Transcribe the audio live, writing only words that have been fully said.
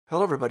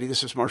Hello, everybody.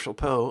 This is Marshall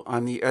Poe.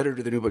 I'm the editor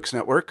of the New Books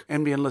Network.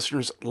 NBN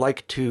listeners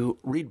like to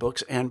read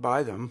books and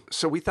buy them.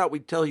 So we thought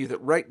we'd tell you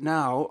that right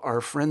now, our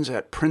friends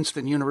at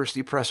Princeton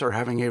University Press are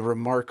having a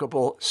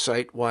remarkable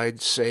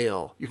site-wide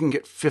sale. You can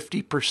get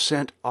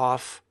 50%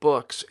 off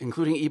books,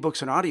 including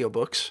ebooks and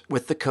audiobooks,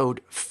 with the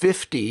code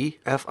 50,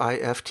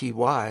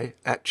 F-I-F-T-Y,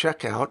 at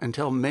checkout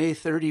until May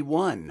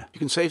 31. You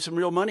can save some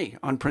real money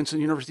on Princeton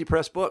University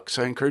Press books.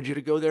 I encourage you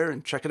to go there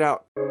and check it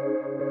out.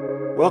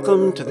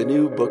 Welcome to the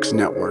New Books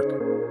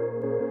Network.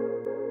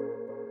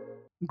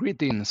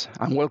 Greetings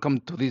and welcome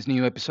to this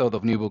new episode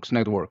of New Books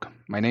Network.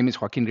 My name is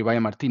Joaquin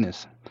Ribaya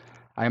Martinez.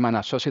 I am an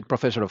associate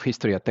professor of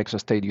history at Texas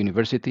State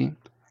University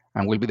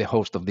and will be the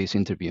host of this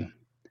interview.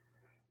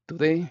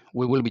 Today,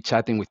 we will be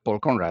chatting with Paul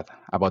Conrad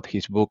about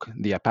his book,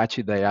 The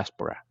Apache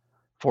Diaspora,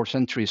 4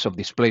 Centuries of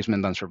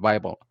Displacement and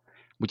Survival,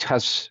 which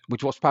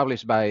was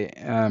published by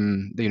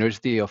the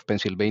University of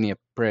Pennsylvania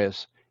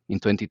Press in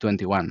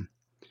 2021.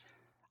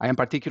 I am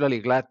particularly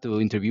glad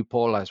to interview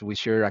Paul as we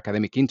share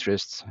academic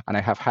interests, and I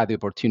have had the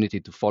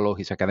opportunity to follow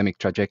his academic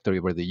trajectory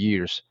over the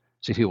years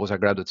since he was a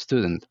graduate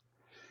student.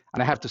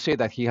 And I have to say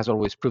that he has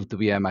always proved to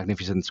be a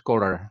magnificent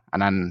scholar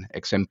and an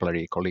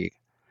exemplary colleague.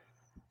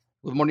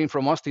 Good morning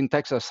from Austin,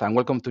 Texas, and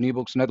welcome to New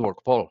Books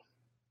Network, Paul.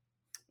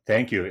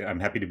 Thank you. I'm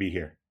happy to be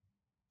here.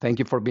 Thank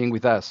you for being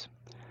with us.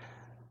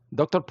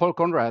 Dr. Paul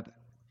Conrad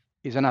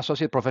is an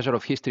associate professor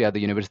of history at the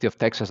University of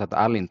Texas at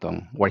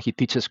Arlington, where he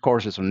teaches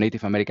courses on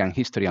Native American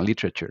history and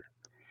literature.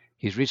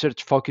 His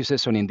research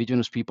focuses on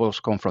indigenous peoples'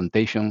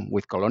 confrontation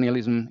with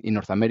colonialism in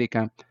North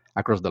America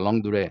across the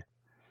longue durée,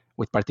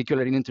 with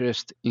particular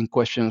interest in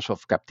questions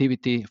of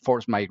captivity,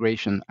 forced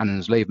migration, and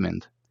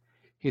enslavement.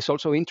 He's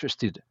also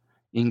interested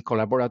in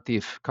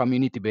collaborative,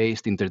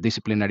 community-based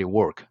interdisciplinary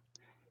work.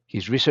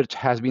 His research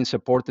has been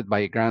supported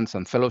by grants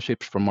and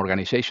fellowships from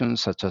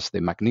organizations such as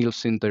the McNeil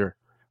Center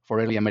for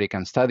Early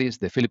American Studies,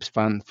 the Phillips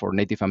Fund for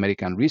Native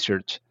American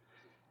Research,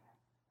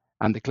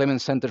 and the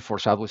Clements Center for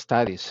Southwest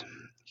Studies.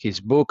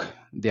 His book,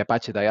 The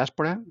Apache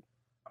Diaspora,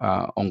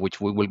 on which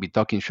we will be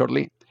talking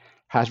shortly,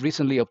 has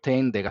recently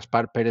obtained the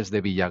Gaspar Pérez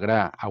de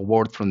Villagrá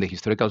Award from the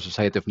Historical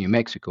Society of New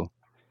Mexico.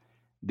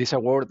 This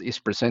award is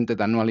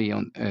presented annually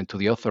to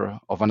the author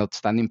of an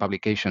outstanding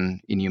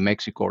publication in New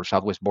Mexico or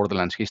Southwest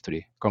Borderlands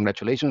history.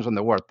 Congratulations on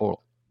the award,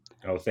 Paul.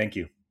 Oh, thank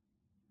you.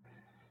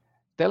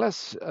 Tell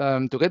us,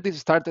 to get this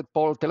started,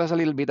 Paul, tell us a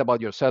little bit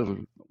about yourself.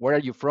 Where are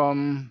you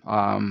from?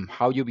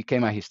 How you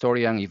became a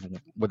historian?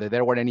 Whether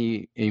there were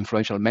any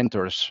influential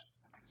mentors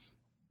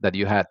that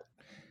you had.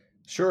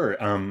 Sure.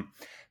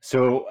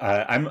 So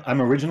I'm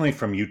originally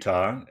from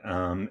Utah,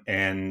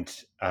 and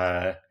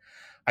I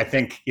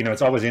think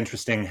it's always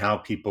interesting how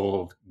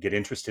people get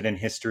interested in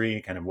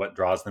history, kind of what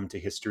draws them to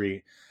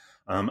history.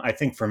 I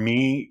think for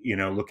me,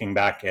 looking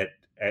back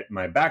at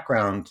my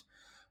background,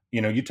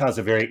 Utah is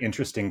a very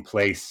interesting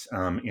place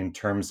in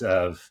terms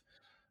of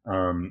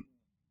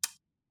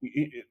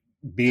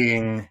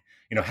being,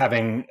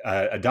 having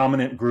a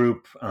dominant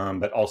group,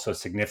 but also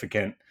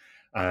significant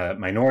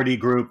minority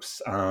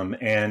groups,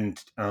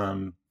 and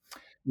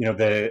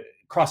the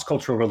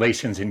cross-cultural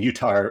relations in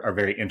Utah are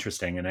very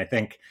interesting. And I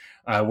think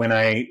when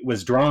I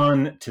was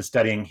drawn to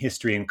studying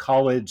history in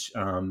college,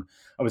 I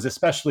was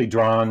especially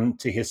drawn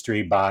to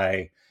history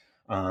by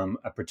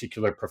a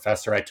particular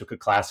professor I took a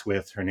class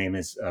with. Her name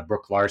is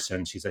Brooke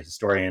Larson. She's a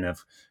historian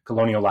of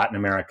colonial Latin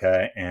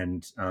America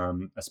and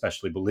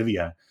especially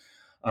Bolivia.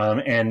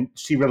 And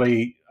she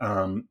really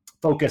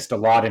focused a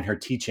lot in her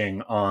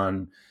teaching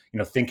on,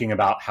 thinking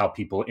about how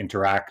people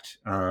interact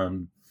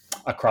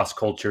across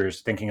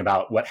cultures, thinking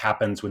about what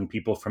happens when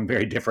people from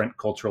very different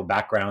cultural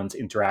backgrounds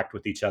interact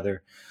with each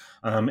other.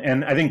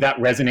 And I think that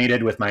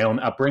resonated with my own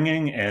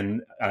upbringing.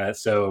 And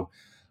so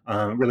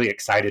really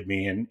excited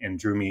me and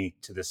drew me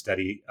to the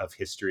study of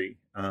history.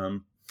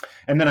 And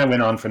then I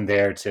went on from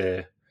there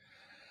to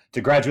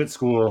graduate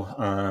school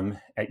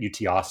at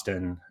UT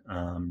Austin.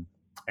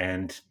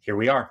 And here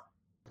we are.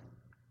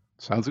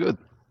 Sounds good.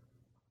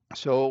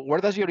 So where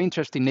does your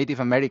interest in Native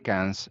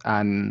Americans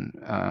and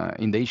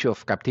in the issue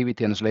of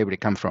captivity and slavery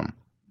come from?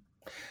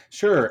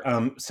 Sure.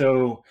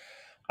 So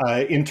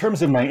in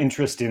terms of my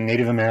interest in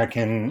Native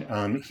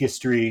American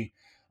history,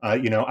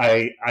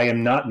 I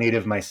am not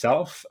Native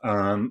myself,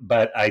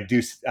 but I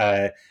do.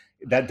 I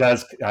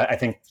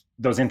think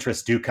those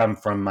interests do come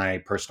from my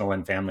personal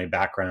and family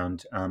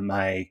background.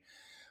 My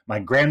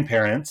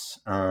grandparents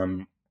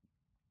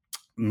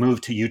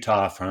moved to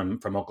Utah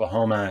from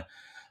Oklahoma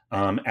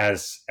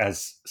as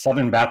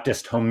Southern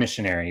Baptist home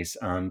missionaries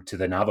to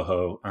the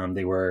Navajo.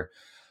 They were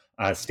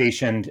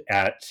stationed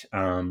at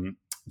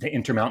the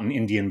Intermountain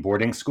Indian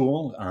Boarding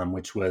School,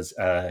 which was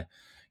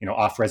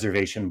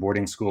off-reservation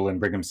boarding school in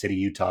Brigham City,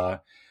 Utah.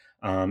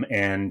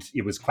 And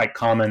it was quite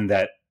common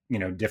that,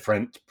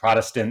 different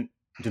Protestant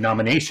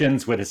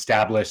denominations would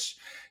establish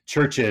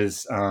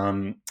churches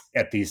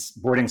at these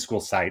boarding school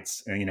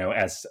sites,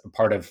 as a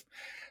part of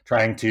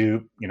trying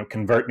to,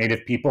 convert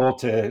Native people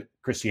to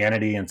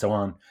Christianity and so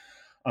on.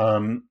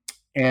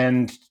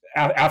 And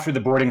after the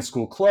boarding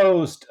school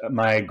closed,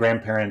 my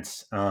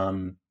grandparents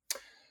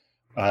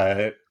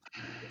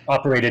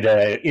operated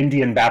an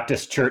Indian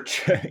Baptist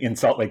church in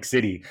Salt Lake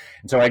City.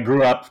 And so I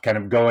grew up kind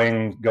of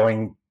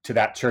going to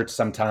that church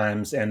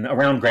sometimes and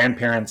around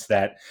grandparents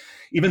that,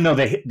 even though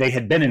they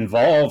had been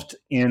involved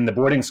in the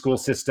boarding school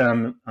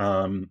system,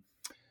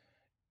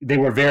 they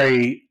were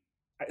very,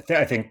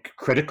 I think,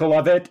 critical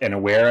of it and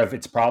aware of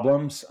its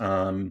problems.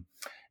 And,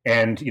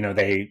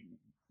 they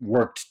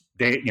worked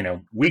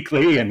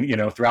weekly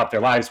and, throughout their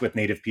lives with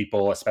Native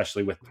people,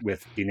 especially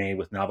with Diné,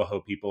 with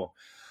Navajo people.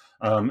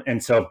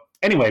 And so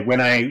anyway,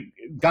 when I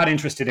got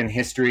interested in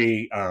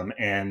history,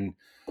 and,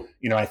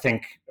 I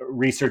think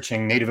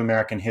researching Native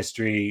American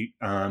history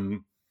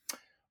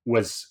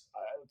was,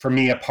 for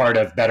me, a part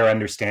of better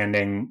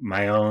understanding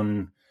my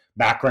own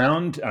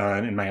background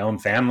and my own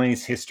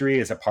family's history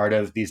as a part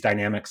of these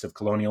dynamics of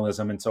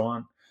colonialism and so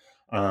on.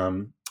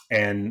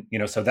 And,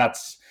 so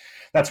that's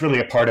really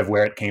a part of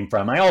where it came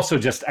from. I also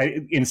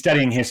in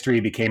studying history,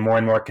 became more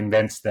and more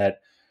convinced that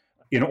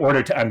in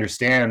order to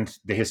understand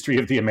the history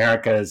of the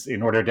Americas,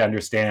 in order to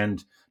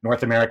understand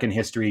North American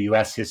history,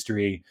 U.S.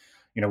 history,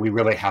 we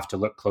really have to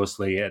look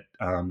closely at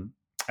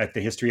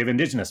the history of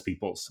indigenous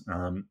peoples.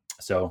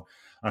 So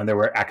there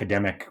were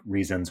academic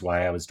reasons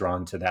why I was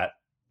drawn to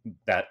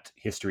that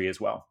history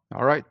as well.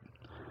 All right.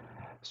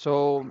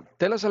 So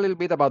tell us a little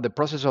bit about the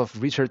process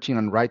of researching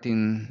and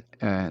writing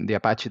the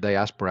Apache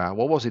diaspora.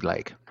 What was it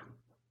like?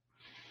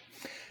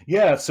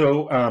 Yeah,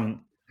 so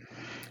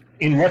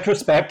in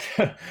retrospect,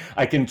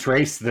 I can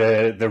trace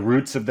the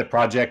roots of the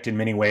project in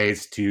many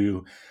ways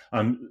to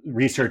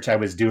research I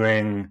was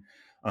doing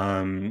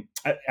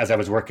as I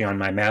was working on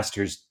my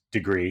master's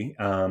degree.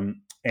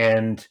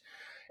 And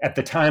at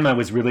the time, I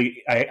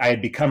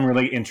had become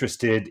really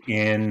interested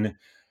in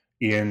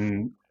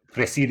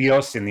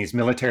presidios, in these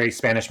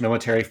Spanish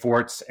military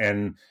forts,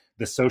 and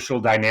the social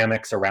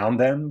dynamics around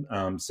them.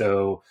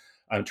 So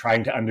I'm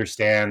trying to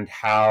understand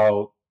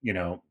how,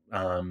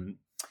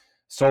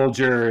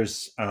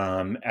 soldiers,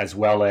 as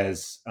well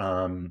as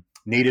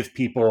Native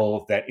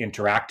people that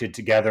interacted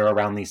together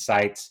around these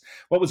sites,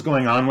 what was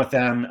going on with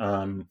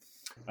them,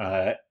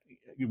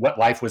 what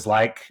life was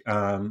like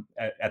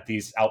at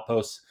these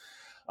outposts.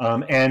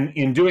 And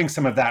in doing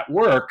some of that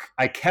work,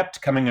 I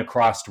kept coming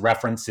across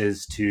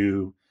references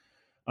to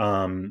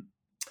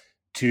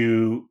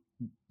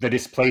the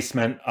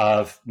displacement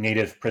of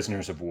Native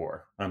prisoners of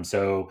war.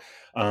 So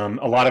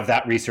a lot of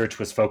that research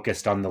was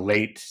focused on the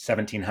late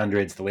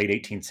 1700s, the late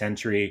 18th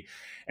century.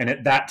 And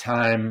at that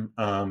time,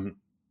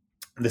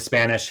 the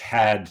Spanish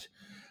had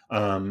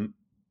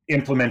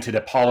implemented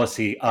a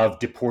policy of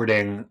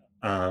deporting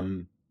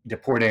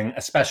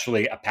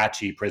especially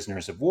Apache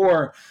prisoners of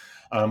war,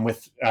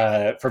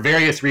 for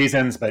various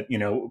reasons. But,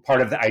 part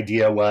of the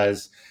idea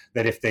was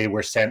that if they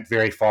were sent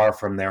very far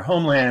from their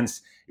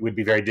homelands, it would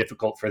be very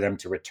difficult for them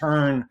to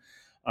return.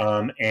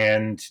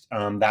 And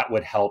that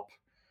would help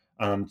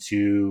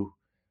to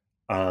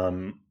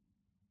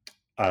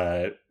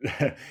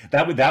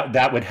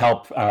that would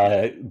help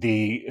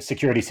the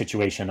security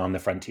situation on the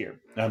frontier.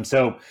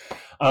 So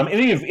in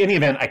any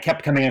event, I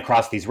kept coming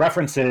across these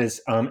references,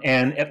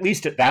 and at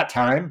least at that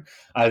time,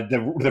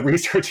 the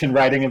research and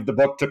writing of the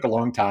book took a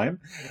long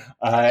time,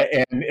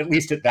 and at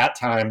least at that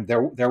time,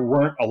 there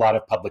weren't a lot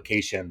of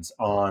publications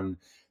on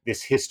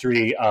this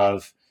history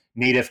of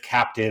Native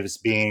captives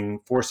being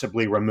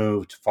forcibly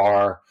removed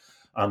far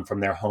from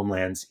their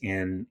homelands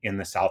in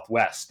the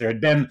Southwest. There had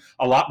been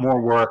a lot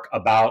more work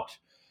about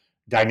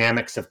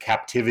dynamics of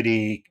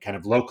captivity kind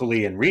of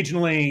locally and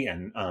regionally,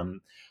 and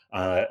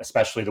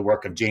especially the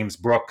work of James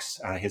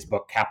Brooks. His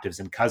book Captives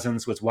and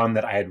Cousins was one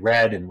that I had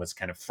read and was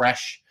kind of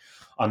fresh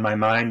on my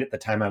mind at the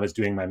time I was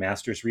doing my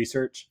master's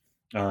research.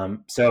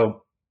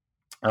 So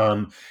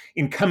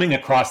in coming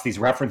across these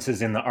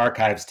references in the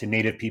archives to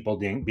Native people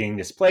being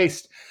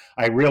displaced,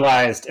 I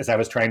realized as I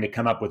was trying to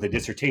come up with a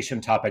dissertation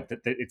topic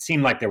that it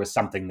seemed like there was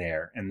something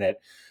there, and that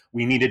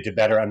we needed to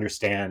better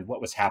understand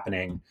what was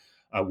happening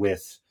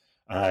with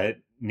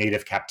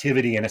Native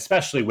captivity, and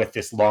especially with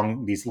these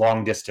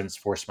long distance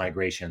forced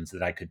migrations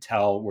that I could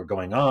tell were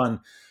going on,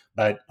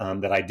 but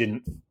that I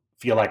didn't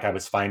feel like I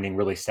was finding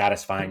really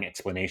satisfying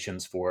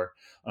explanations for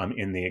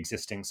in the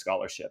existing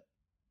scholarship.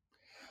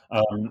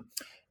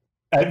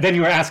 Then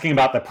you were asking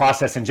about the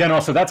process in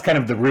general. So that's kind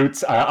of the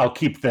roots. I'll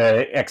keep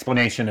the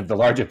explanation of the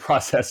larger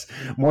process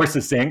more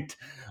succinct.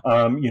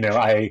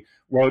 I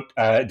wrote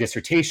a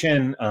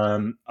dissertation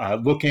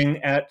looking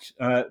at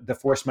the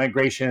forced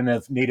migration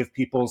of Native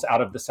peoples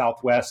out of the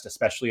Southwest,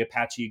 especially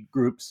Apache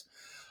groups.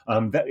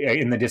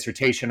 In the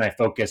dissertation, I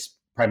focused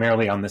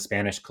primarily on the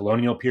Spanish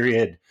colonial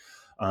period,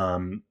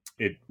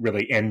 it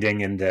really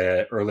ending in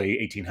the early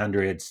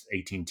 1800s,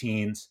 18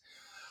 teens.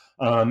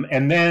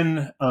 And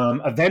then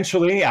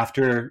eventually,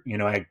 after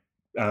I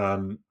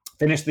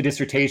finished the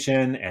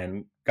dissertation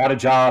and got a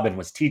job and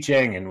was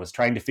teaching and was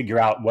trying to figure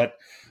out what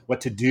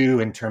to do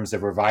in terms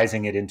of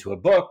revising it into a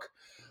book,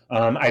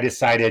 I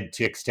decided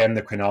to extend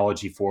the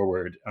chronology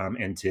forward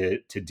and to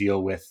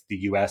deal with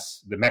the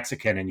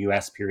Mexican and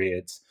U.S.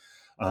 periods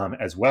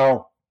as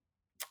well.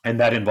 And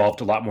that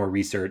involved a lot more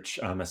research,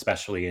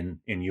 especially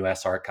in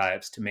U.S.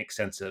 archives, to make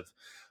sense of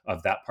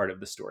that part of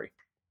the story.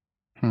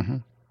 Mm-hmm.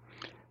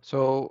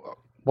 So,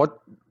 what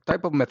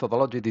type of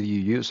methodology did you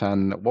use,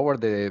 and what were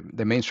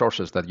the main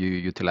sources that you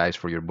utilized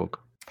for your book?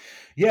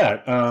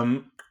 Yeah.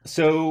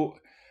 So,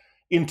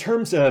 in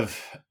terms of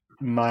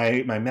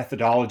my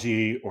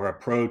methodology or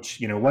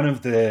approach, one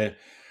of the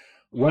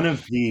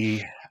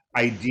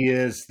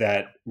ideas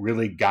that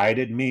really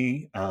guided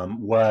me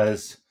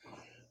was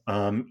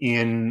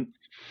in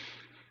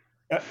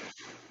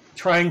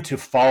trying to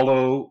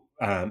follow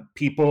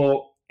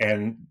people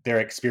and their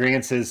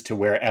experiences to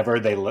wherever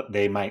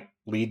they might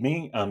lead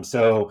me.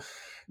 So,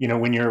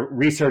 when you're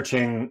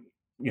researching,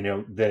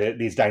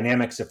 these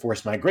dynamics of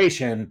forced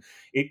migration,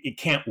 it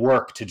can't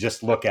work to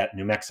just look at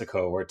New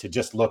Mexico or to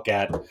just look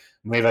at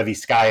Nueva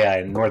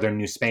Vizcaya in northern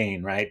New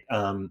Spain, right?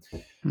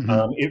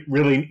 It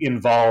really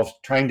involved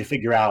trying to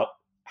figure out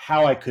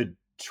how I could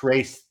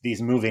trace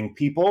these moving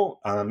people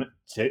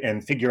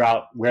and figure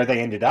out where they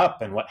ended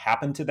up and what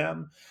happened to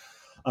them.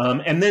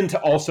 And then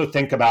to also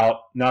think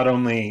about not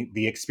only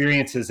the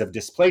experiences of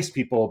displaced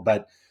people,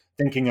 but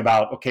thinking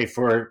about, okay,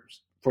 for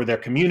their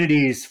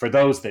communities, for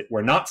those that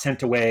were not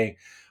sent away,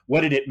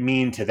 what did it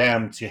mean to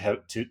them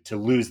to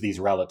lose these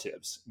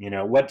relatives?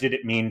 What did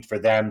it mean for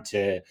them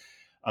to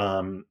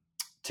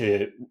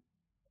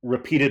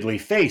repeatedly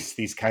face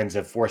these kinds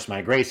of forced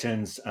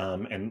migrations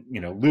and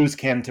lose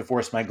kin to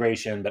forced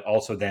migration, but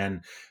also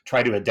then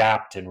try to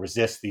adapt and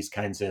resist these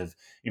kinds of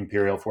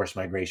imperial forced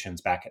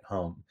migrations back at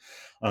home.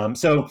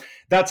 So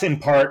that's in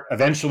part,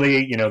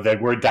 eventually, the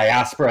word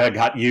diaspora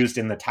got used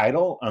in the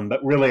title,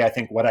 but really I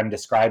think what I'm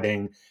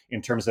describing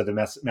in terms of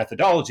the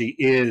methodology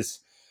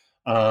is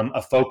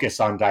a focus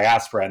on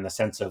diaspora in the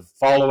sense of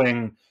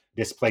following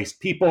displaced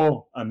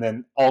people and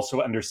then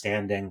also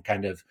understanding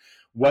kind of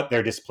what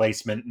their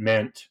displacement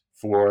meant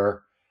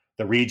for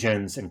the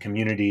regions and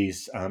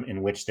communities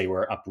in which they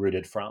were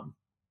uprooted from.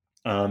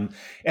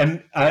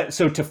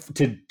 So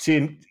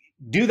to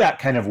do that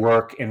kind of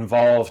work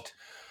involved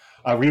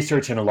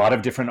research in a lot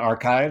of different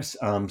archives.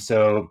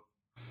 So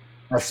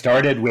I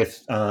started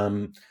with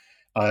my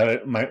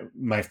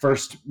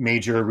first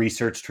major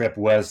research trip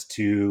was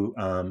to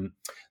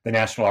the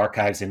National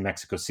Archives in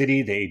Mexico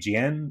City, the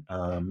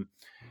AGN,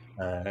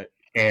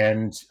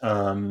 and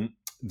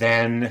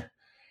then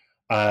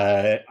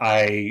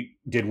I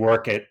did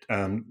work at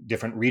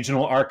different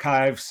regional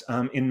archives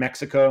in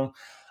Mexico.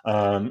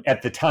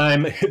 At the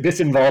time, this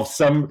involved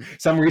some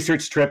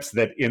research trips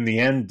that in the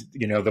end,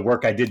 the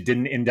work I did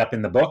didn't end up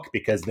in the book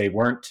because they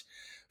weren't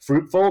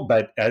fruitful.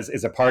 But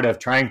as a part of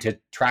trying to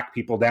track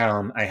people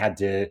down, I had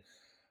to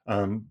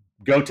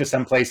go to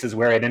some places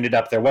where it ended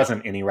up there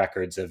wasn't any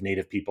records of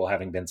Native people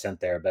having been sent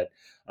there. But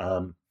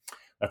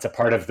that's a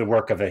part of the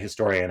work of a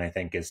historian, I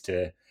think, is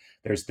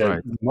there's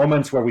the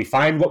moments where we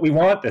find what we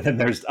want, and then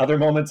there's other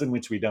moments in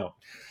which we don't.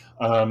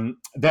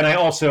 Then I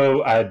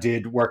also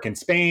did work in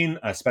Spain,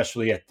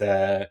 especially at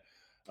the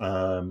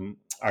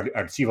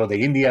Archivo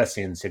de Indias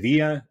in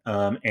Sevilla,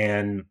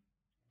 and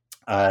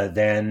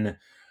then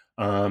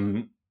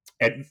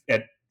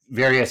at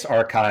various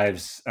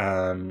archives,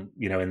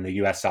 in the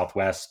U.S.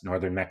 Southwest,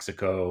 northern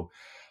Mexico,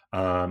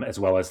 as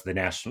well as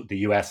the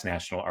U.S.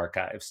 National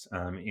Archives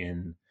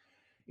in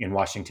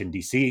Washington,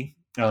 D.C.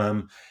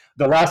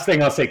 The last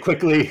thing I'll say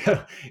quickly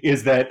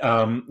is that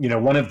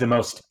one of the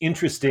most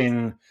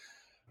interesting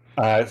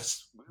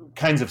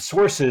kinds of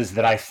sources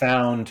that I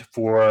found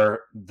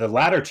for the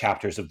latter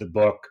chapters of the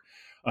book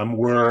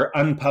were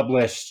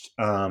unpublished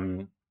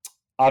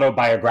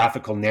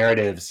autobiographical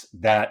narratives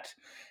that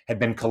had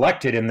been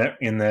collected in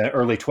the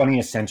early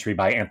 20th century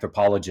by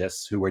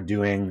anthropologists who were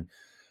doing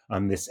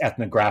this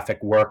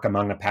ethnographic work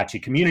among Apache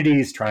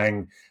communities.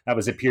 That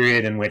was a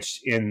period in which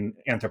in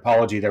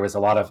anthropology there was a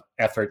lot of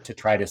effort to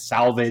try to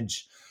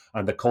salvage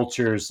the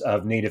cultures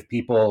of Native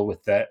people,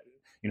 with the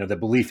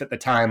belief at the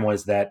time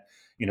was that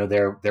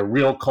their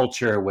real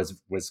culture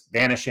was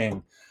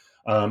vanishing.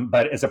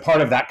 But as a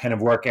part of that kind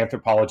of work,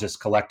 anthropologists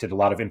collected a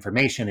lot of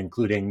information,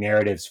 including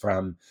narratives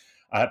from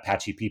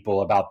Apache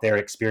people about their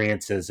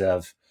experiences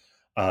of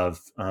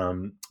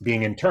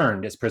being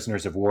interned as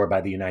prisoners of war by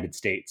the United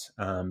States.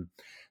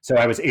 So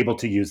I was able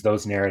to use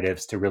those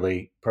narratives to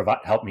really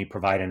help me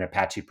provide an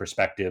Apache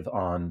perspective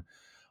on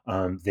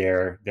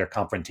their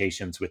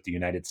confrontations with the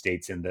United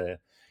States in the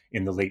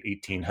late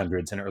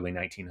 1800s and early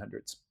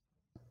 1900s.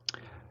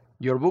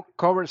 Your book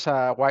covers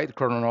a wide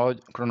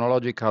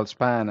chronological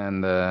span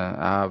and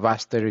a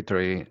vast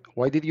territory.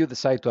 Why did you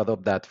decide to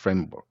adopt that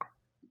framework?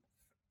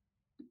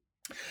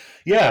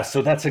 Yeah,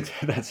 so that's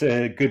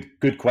a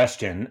good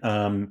question.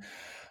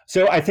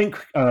 So I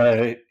think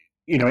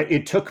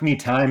it took me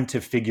time to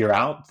figure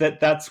out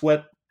that that's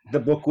what the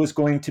book was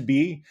going to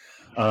be.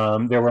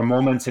 There were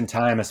moments in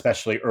time,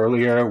 especially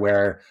earlier,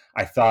 where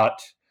I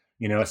thought,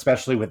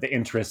 especially with the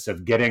interests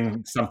of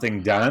getting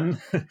something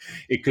done,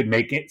 it could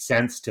make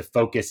sense to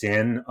focus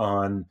in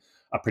on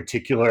a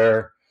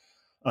particular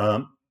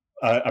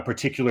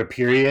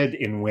period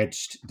in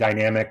which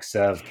dynamics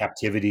of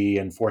captivity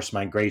and forced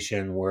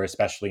migration were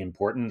especially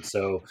important.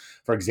 So,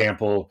 for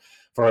example,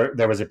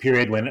 there was a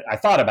period when I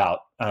thought about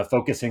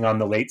focusing on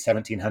the late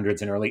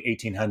 1700s and early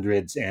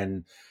 1800s,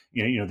 and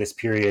this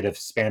period of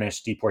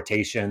Spanish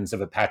deportations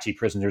of Apache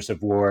prisoners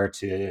of war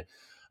to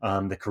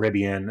the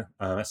Caribbean,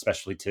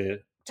 especially to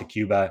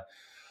Cuba.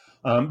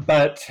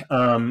 But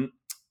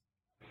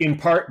in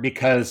part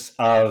because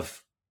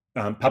of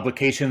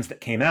publications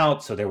that came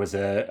out. So there was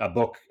a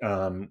book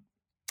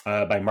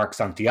by Mark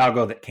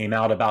Santiago that came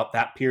out about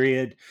that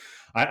period.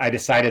 I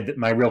decided that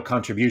my real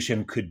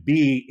contribution could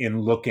be in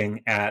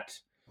looking at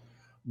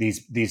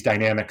these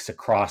dynamics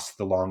across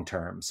the long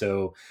term.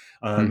 So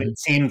it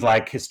seemed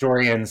like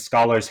historians,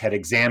 scholars had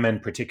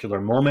examined particular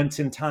moments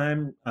in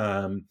time.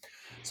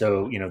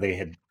 So they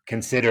had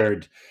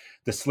considered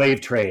the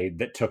slave trade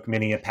that took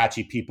many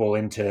Apache people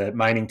into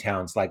mining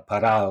towns like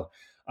Parral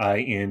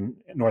in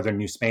northern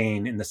New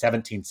Spain in the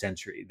 17th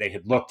century. They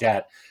had looked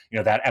at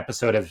that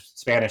episode of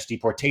Spanish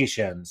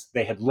deportations.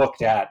 They had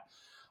looked at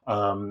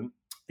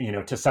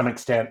to some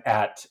extent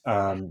at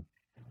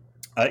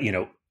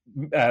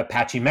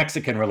Apache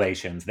Mexican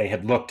relations. They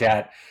had looked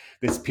at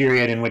this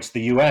period in which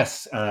the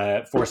U.S.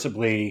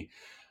 forcibly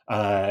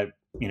removes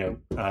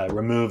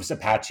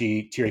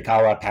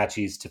Chiricahua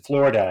Apaches to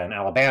Florida and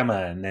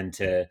Alabama, and then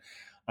to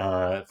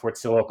Fort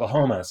Sill,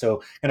 Oklahoma.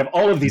 So kind of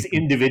all of these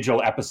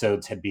individual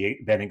episodes had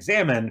been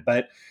examined,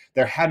 but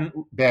there hadn't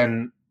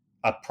been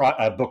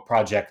a book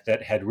project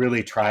that had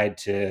really tried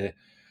to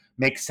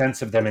make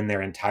sense of them in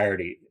their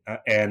entirety.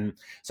 And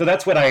so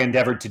that's what I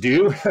endeavored to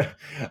do.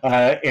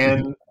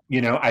 And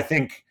I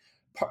think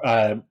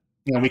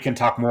we can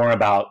talk more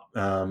about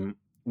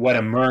what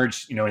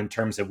emerged, in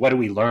terms of what do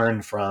we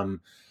learn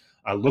from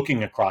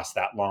looking across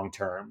that long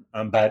term.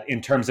 But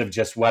in terms of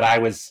just why I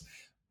was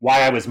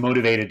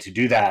motivated to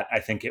do that, I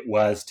think it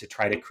was to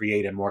try to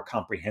create a more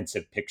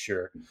comprehensive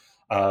picture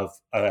of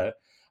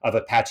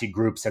Apache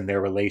groups and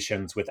their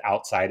relations with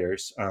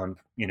outsiders,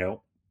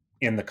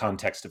 in the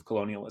context of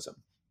colonialism.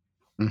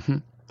 Mm-hmm.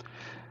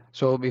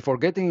 So before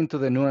getting into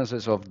the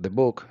nuances of the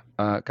book,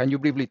 can you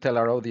briefly tell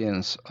our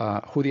audience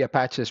who the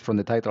Apaches from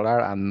the title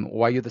are and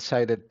why you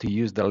decided to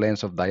use the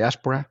lens of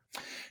diaspora?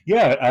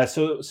 Yeah,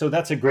 so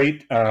that's a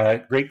great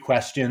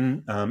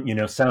question.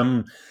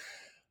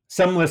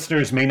 Some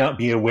listeners may not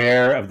be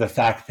aware of the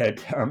fact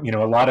that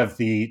a lot of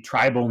the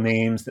tribal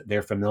names that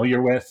they're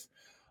familiar with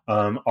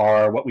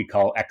are what we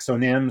call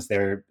exonyms.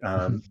 They're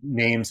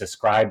names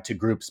ascribed to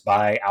groups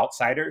by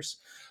outsiders.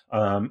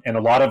 And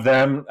a lot of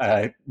them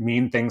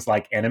mean things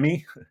like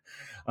enemy.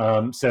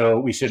 So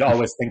we should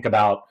always think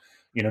about,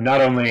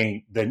 not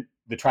only the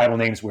tribal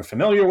names we're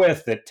familiar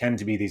with that tend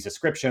to be these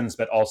ascriptions,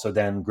 but also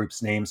then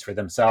groups' names for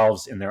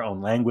themselves in their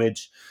own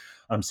language.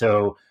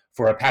 So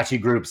for Apache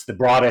groups, the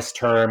broadest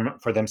term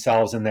for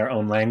themselves in their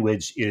own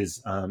language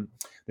is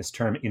this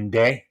term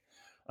Inde,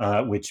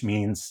 which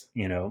means,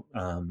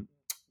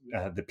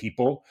 the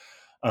people.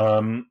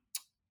 And,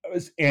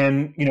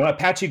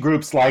 Apache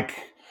groups like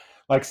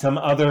some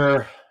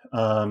other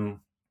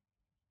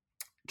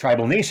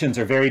tribal nations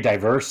are very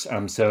diverse.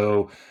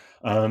 So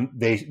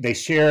they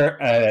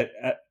share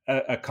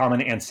a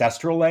common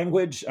ancestral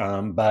language,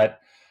 but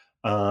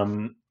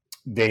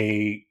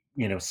they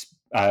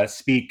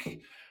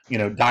speak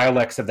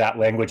dialects of that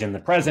language in the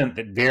present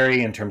that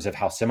vary in terms of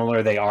how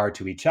similar they are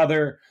to each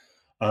other.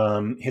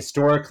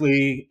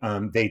 Historically,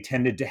 they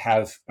tended to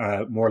have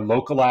a more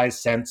localized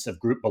sense of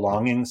group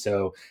belonging.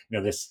 So,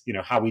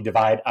 how we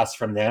divide us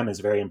from them is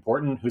very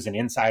important. Who's an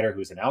insider,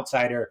 who's an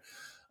outsider.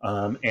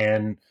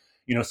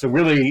 So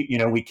really,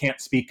 we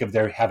can't speak of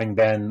there having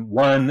been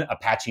one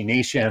Apache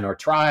nation or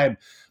tribe,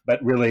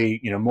 but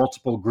really,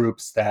 multiple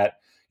groups that,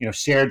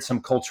 shared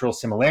some cultural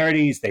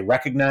similarities. They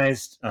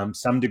recognized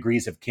some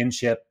degrees of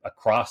kinship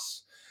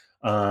across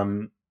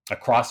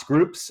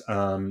groups.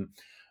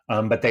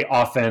 But they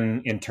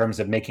often, in terms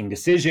of making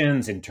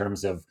decisions, in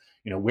terms of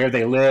where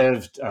they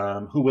lived,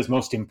 who was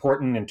most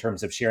important in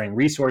terms of sharing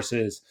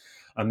resources,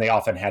 they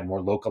often had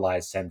more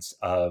localized sense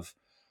of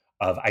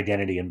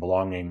identity and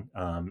belonging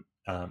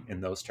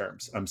in those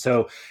terms.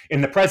 So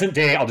in the present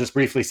day, I'll just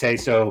briefly say,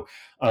 there's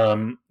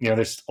a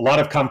lot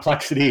of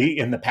complexity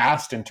in the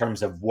past in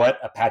terms of what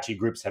Apache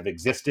groups have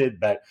existed,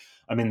 but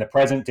in the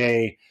present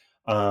day,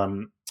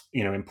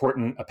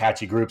 important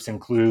Apache groups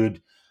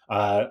include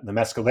the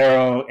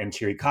Mescalero and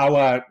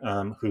Chiricahua,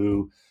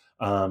 who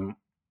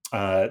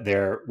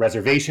their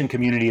reservation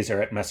communities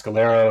are at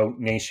Mescalero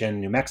Nation,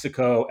 New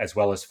Mexico, as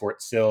well as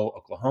Fort Sill,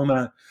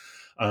 Oklahoma.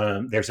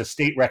 There's a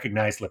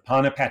state-recognized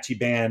Lipan Apache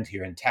band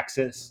here in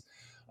Texas.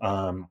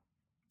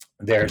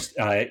 There's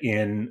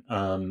in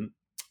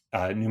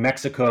New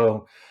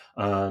Mexico,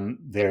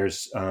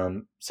 there's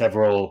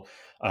several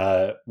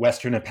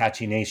Western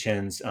Apache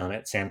nations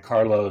at San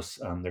Carlos.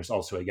 There's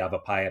also a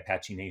Yavapai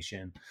Apache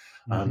nation.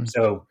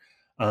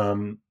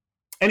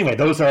 Anyway,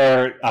 those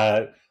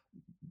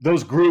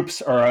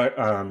groups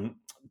are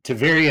to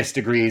various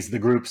degrees the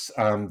groups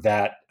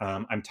that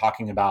I'm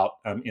talking about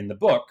in the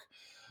book.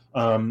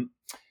 And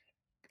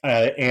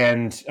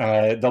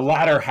the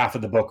latter half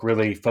of the book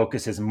really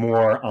focuses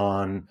more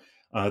on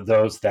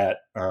those that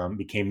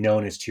became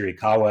known as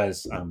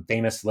Chiricahuas,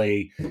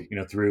 famously,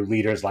 through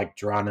leaders like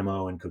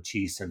Geronimo and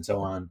Cochise and so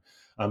on.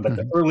 But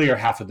the earlier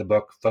half of the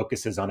book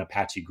focuses on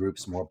Apache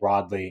groups more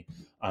broadly,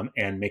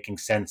 and making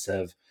sense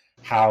of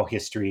how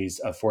histories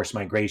of forced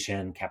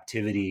migration,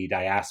 captivity,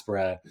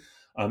 diaspora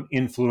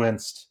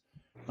influenced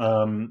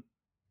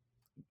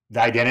the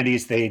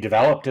identities they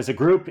developed as a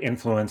group,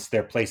 influenced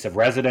their place of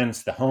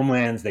residence, the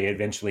homelands they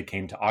eventually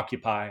came to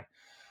occupy.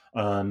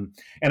 And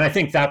I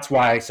think that's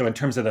why, so in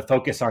terms of the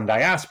focus on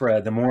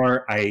diaspora, the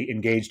more I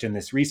engaged in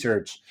this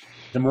research,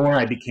 the more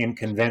I became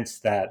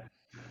convinced that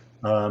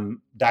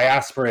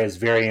diaspora is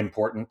very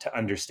important to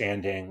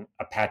understanding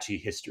Apache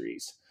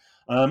histories.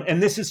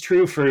 And this is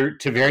true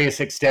to various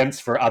extents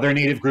for other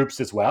Native groups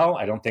as well.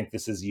 I don't think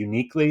this is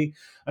uniquely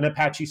an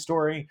Apache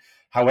story.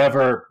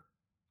 However,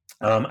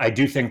 I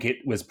do think it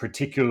was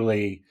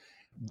particularly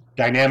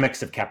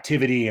dynamics of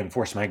captivity and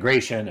forced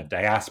migration, of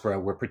diaspora,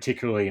 were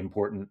particularly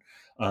important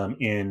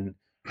in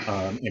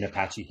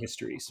Apache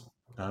histories.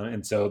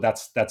 And so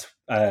that's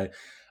a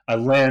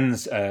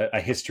lens,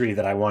 a history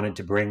that I wanted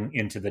to bring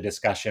into the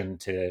discussion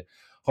to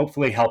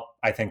hopefully help,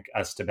 I think,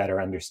 us to better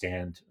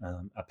understand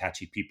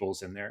Apache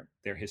peoples and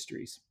their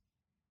histories.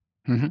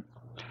 Mm-hmm.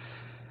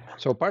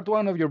 So part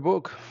one of your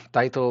book,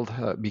 titled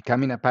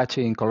Becoming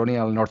Apache in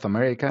Colonial North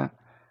America,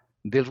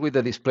 deals with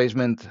the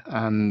displacement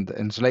and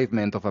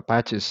enslavement of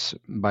Apaches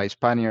by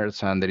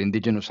Spaniards and their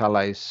indigenous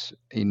allies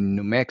in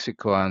New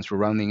Mexico and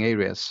surrounding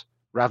areas,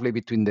 roughly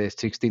between the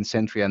 16th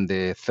century and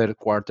the third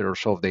quarter or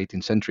so of the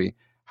 18th century.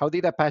 How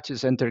did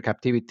Apaches enter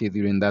captivity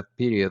during that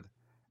period,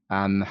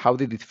 and how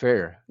did it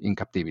fare in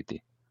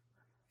captivity?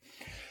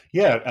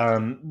 Yeah,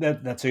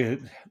 that's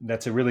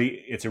a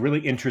really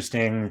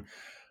interesting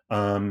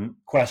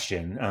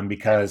question,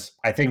 because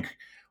I think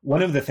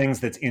one of the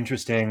things that's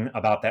interesting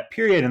about that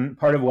period, and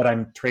part of what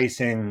I'm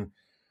tracing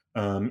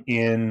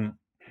in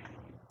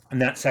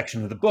that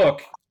section of the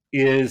book,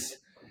 is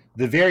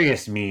the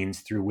various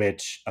means through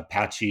which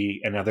Apache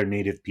and other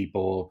Native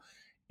people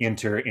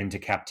enter into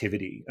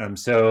captivity.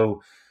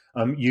 So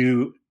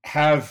you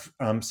have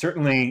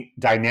certainly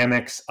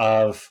dynamics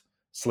of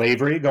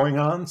slavery going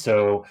on.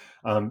 So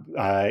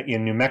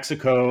in New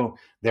Mexico,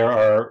 there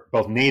are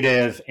both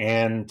Native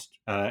and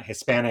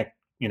Hispanic,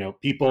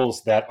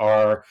 peoples that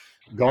are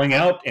going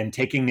out and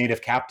taking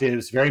Native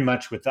captives, very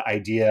much with the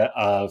idea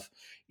of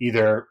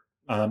either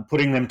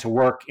putting them to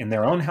work in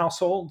their own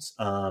households,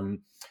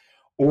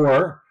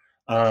 or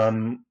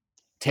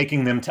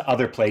taking them to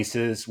other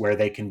places where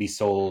they can be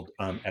sold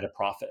at a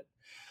profit.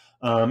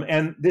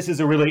 And this is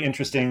a really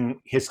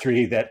interesting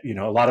history that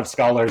a lot of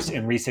scholars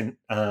in recent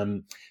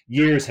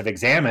years have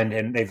examined,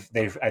 and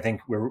I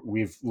think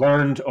we've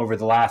learned over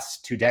the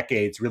last 2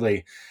 decades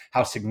really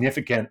how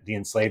significant the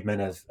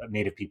enslavement of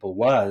Native people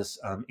was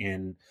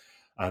in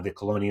the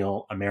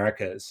colonial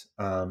Americas.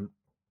 So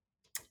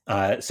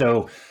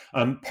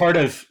part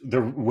of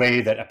the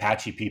way that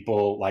Apache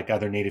people, like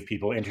other Native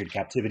people, entered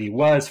captivity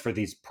was for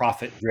these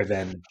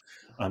profit-driven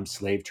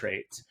slave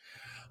trades.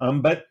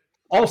 But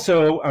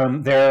also,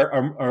 there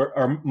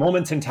are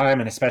moments in time,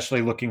 and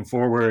especially looking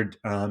forward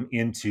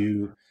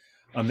into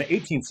the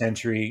 18th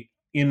century,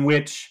 in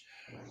which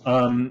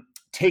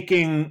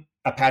taking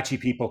Apache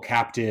people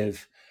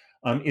captive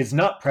is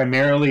not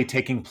primarily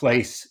taking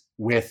place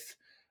with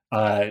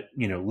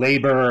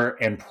labor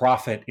and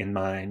profit in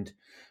mind,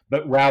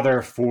 but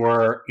rather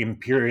for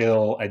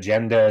imperial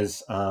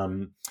agendas,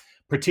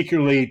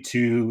 particularly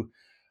to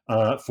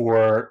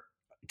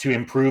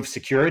improve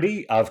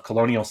security of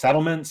colonial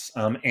settlements,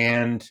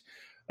 and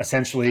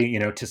essentially,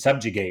 to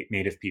subjugate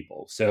Native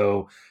people.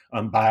 So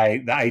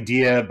by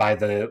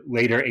the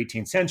later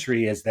 18th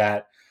century is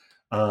that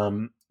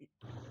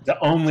the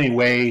only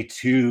way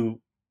to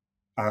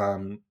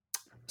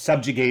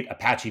subjugate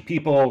Apache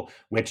people,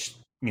 which,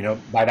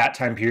 by that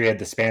time period,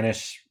 the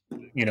Spanish,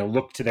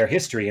 look to their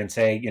history and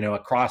say,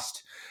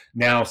 across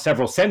now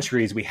several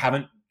centuries, we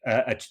haven't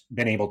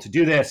been able to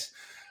do this.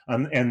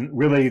 And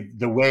really,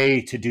 the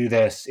way to do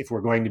this, if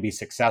we're going to be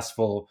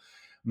successful,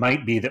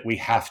 might be that we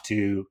have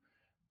to,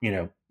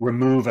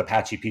 remove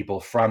Apache people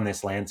from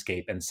this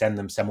landscape and send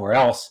them somewhere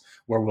else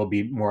where we'll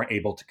be more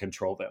able to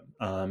control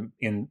them,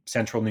 in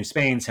central New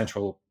Spain,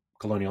 central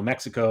colonial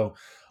Mexico,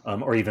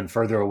 or even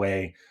further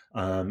away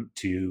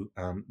to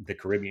the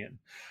Caribbean.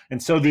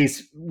 And so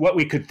these, what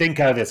we could think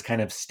of as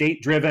kind of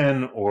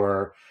state-driven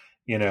or,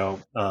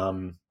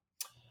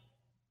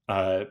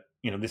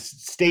 this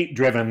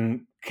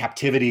state-driven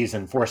captivities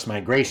and forced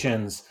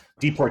migrations,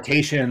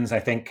 deportations, I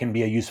think can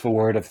be a useful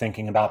word of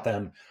thinking about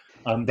them.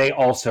 They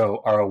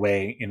also are a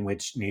way in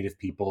which Native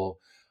people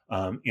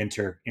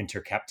enter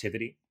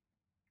captivity.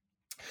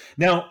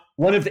 Now,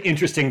 one of the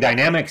interesting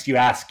dynamics, you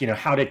ask,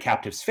 how did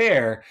captives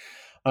fare?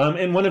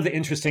 And one of the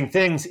interesting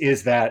things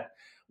is that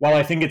while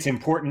I think it's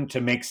important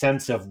to make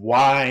sense of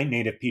why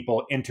Native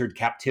people entered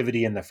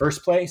captivity in the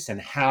first place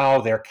and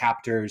how their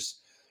captors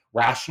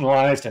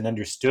rationalized and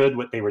understood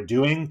what they were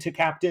doing to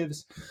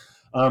captives,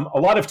 a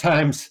lot of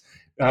times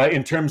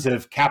in terms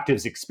of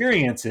captives'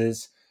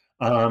 experiences,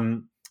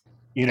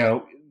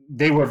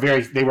 they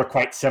were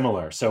quite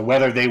similar. So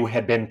whether they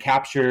had been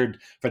captured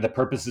for the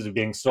purposes of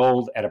being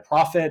sold at a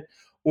profit,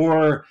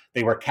 or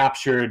they were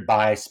captured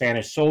by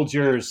Spanish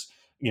soldiers,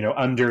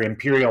 under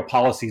imperial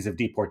policies of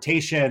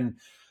deportation,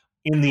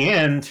 in the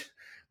end,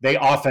 they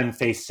often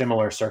faced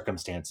similar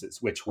circumstances,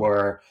 which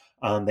were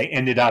they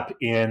ended up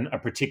in a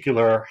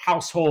particular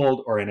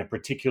household or in a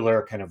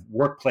particular kind of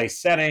workplace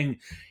setting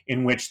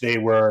in which they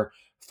were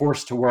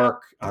forced to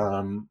work,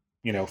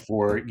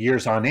 for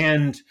years on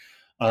end,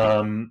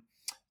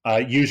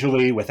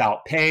 usually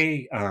without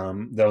pay,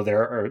 though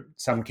there are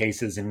some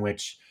cases in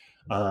which,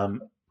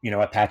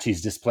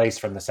 Apaches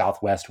displaced from the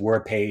Southwest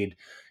were paid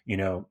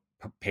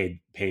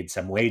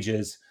some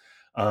wages.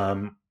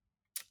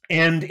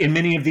 And in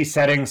many of these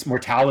settings,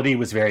 mortality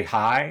was very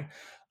high,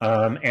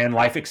 and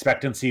life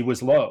expectancy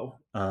was low.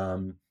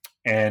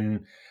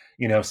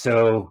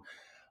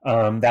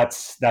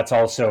 That's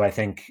also, I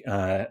think,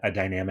 a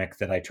dynamic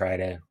that I try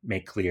to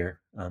make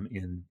clear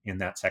in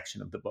that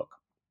section of the book.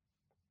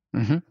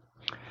 Mm-hmm.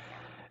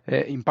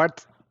 In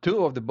part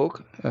 2 of the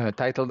book,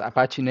 titled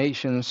Apache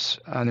Nations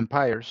and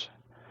Empires,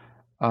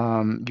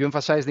 you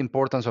emphasize the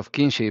importance of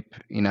kinship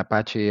in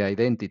Apache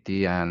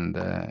identity and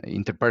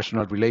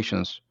interpersonal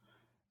relations,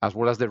 as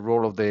well as the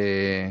role of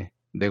the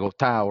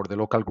Gotá, or the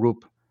local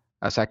group,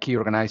 as a key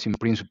organizing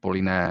principle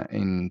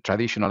in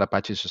traditional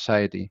Apache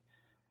society.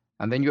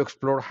 And then you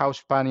explore how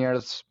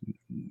Spaniards,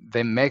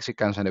 then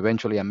Mexicans, and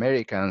eventually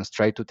Americans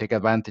tried to take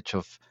advantage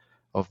of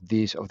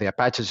the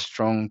Apaches'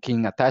 strong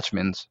kin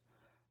attachments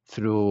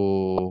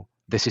through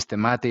the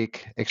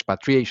systematic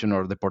expatriation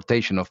or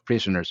deportation of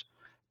prisoners.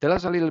 Tell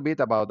us a little bit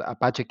about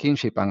Apache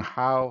kinship and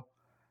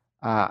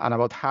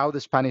about how the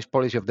Spanish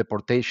policy of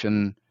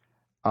deportation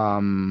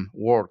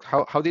worked.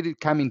 How did it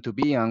come into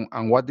being,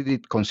 and what did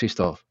it consist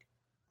of?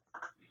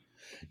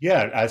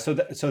 Yeah, so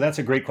that's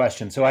a great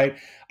question. So I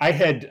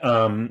had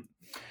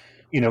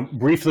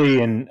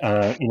briefly in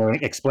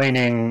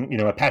explaining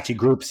Apache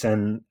groups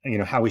and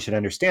how we should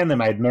understand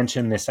them, I had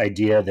mentioned this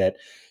idea that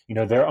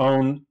their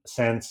own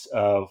sense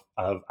of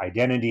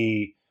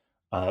identity,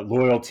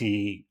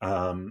 loyalty,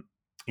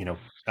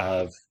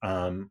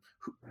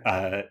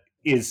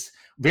 is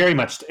very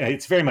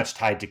much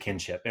tied to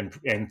kinship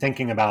and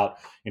thinking about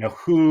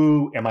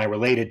who am I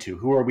related to,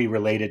 who are we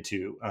related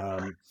to,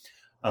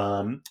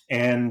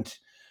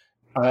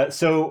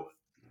 so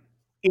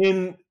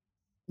in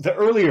the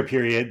earlier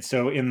period,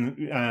 so in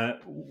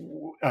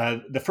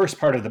the first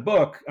part of the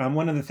book,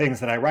 one of the things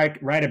that I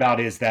write about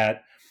is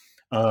that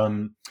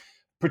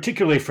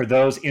particularly for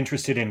those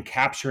interested in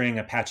capturing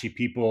Apache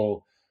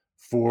people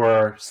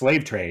for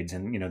slave trades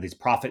and these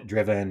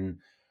profit-driven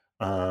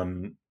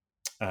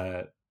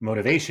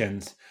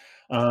motivations,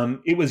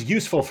 it was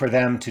useful for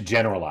them to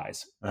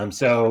generalize.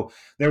 So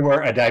there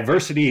were a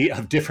diversity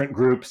of different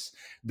groups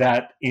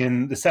that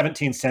in the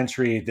 17th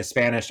century, the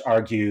Spanish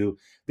argue,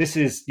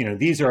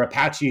 these are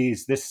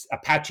Apaches. This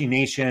Apache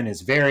nation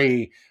is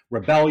very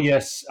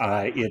rebellious.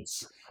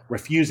 It's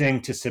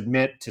refusing to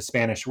submit to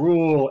Spanish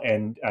rule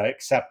and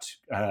accept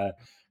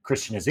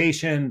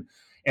Christianization,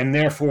 and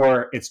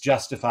therefore it's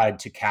justified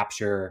to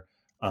capture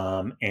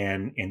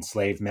and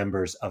enslave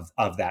members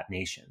of that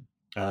nation.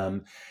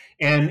 And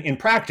in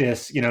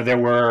practice, there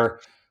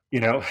were,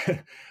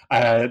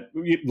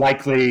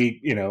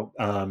 likely,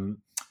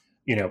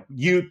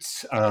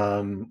 Utes,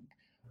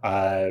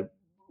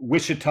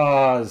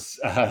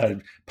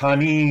 Wichitas,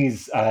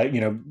 Pawnees,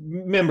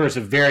 members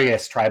of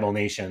various tribal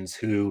nations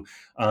who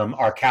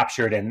are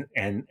captured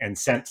and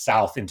sent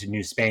south into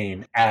New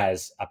Spain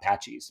as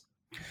Apaches.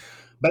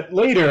 But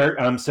later,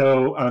 in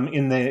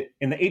the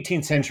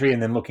 18th century,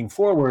 and then looking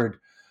forward,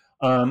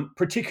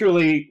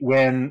 particularly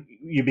when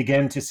you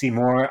begin to see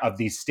more of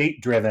these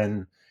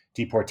state-driven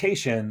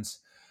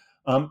deportations,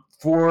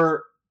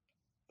 for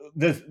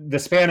the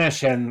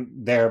Spanish and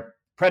their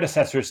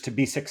predecessors to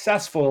be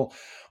successful,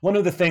 one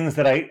of the things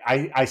that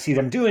I see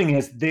them doing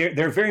is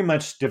they're very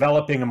much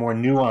developing a more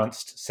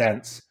nuanced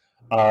sense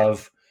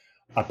of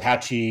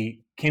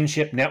Apache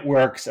kinship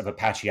networks, of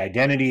Apache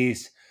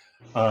identities.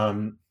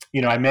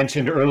 I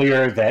mentioned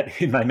earlier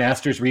that in my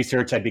master's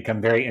research, I'd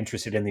become very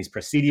interested in these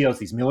presidios,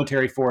 these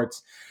military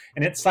forts.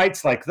 And at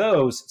sites like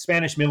those,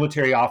 Spanish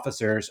military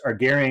officers are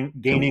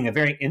gaining a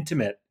very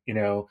intimate,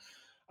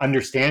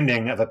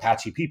 understanding of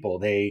Apache people.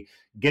 They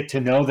get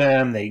to know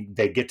them. They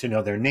get to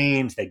know their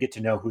names. They get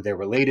to know who they're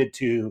related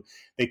to.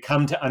 They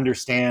come to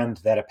understand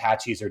that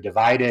Apaches are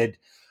divided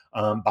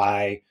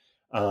by,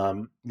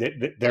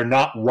 they're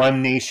not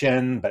one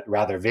nation, but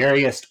rather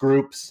various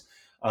groups.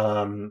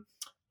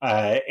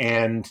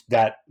 And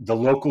that the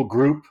local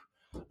group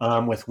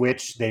with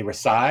which they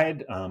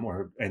reside,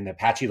 or in the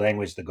Apache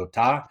language, the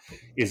Gotá,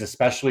 is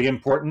especially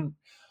important.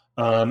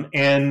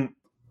 And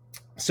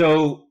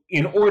so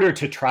in order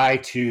to try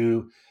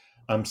to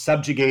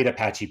subjugate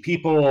Apache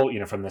people,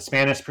 from the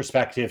Spanish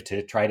perspective,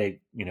 to try to,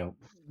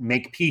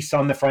 make peace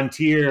on the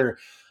frontier,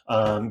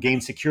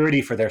 gain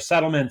security for their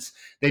settlements,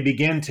 they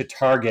begin to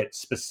target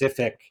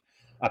specific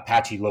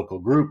Apache local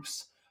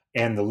groups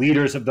and the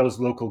leaders of those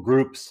local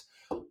groups.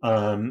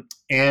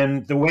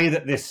 And the way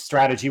that this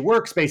strategy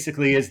works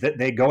basically is that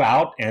they go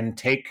out and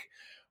take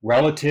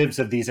relatives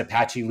of these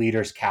Apache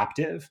leaders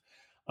captive,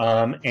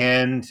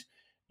 and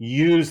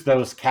use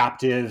those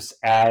captives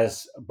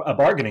as a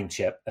bargaining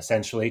chip,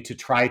 essentially, to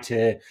try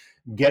to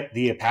get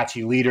the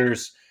Apache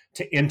leaders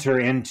to enter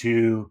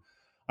into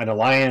an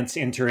alliance,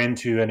 enter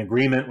into an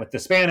agreement with the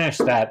Spanish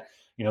that,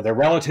 you know, their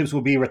relatives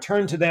will be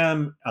returned to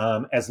them,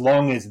 as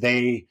long as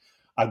they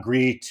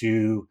agree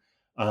to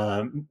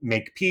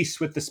make peace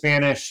with the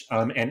Spanish,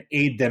 and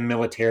aid them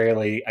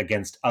militarily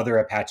against other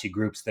Apache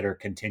groups that are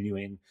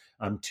continuing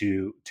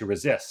to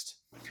resist.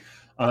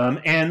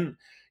 And,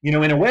 you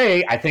know, in a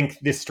way, I think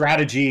this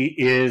strategy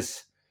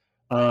is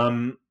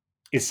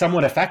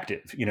somewhat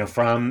effective, you know,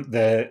 from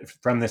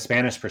the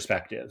Spanish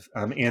perspective,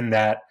 in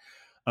that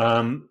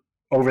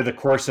over the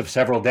course of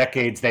several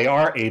decades, they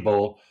are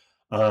able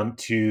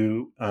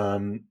to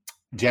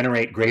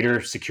generate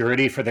greater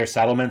security for their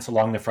settlements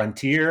along the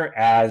frontier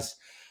as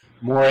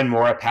more and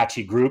more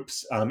Apache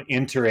groups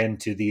enter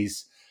into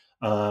these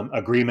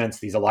agreements,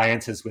 these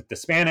alliances with the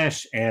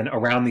Spanish, and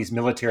around these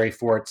military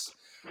forts.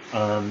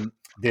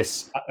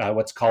 This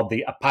what's called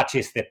the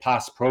Apaches de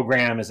Paz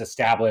program is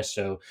established.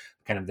 So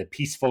kind of the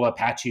Peaceful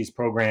Apaches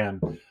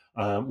program,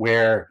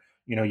 where,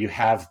 you know, you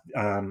have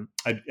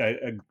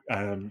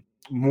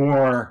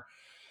more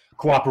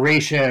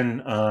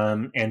cooperation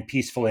and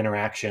peaceful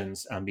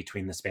interactions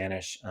between the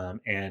Spanish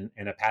and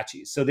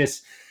Apaches. So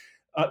this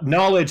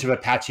knowledge of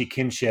Apache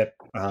kinship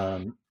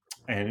and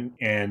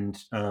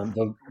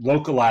the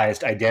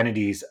localized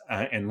identities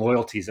and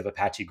loyalties of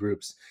Apache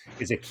groups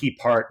is a key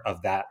part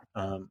of that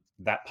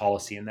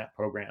policy and that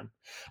program.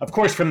 Of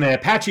course, from the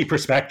Apache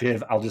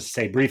perspective, I'll just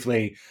say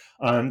briefly,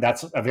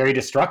 that's a very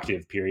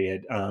destructive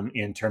period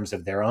in terms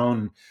of their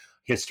own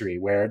history,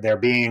 where they're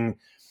being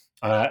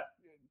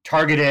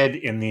targeted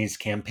in these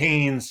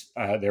campaigns.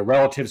 Their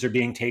relatives are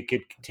being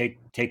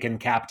taken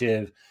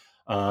captive.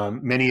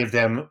 Many of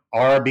them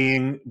are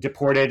being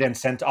deported and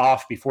sent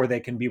off before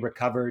they can be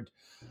recovered.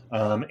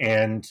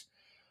 It's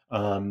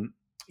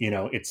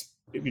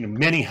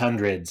many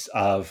hundreds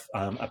of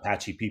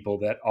Apache people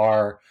that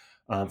are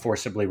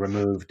forcibly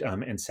removed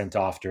and sent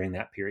off during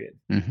that period.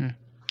 Mm-hmm.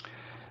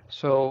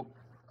 So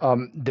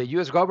the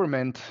U.S.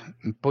 government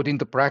put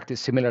into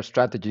practice similar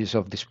strategies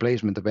of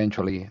displacement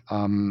eventually.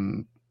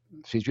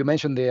 Since you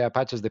mentioned the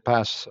Apaches de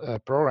Paz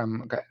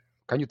program,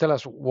 can you tell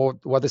us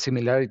what the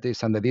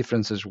similarities and the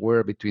differences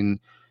were between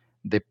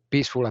the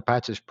Peaceful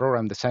Apaches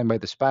program designed by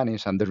the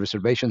Spanish and the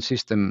reservation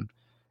system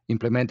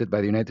implemented by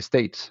the United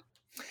States?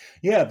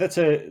 Yeah, that's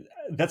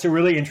a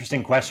really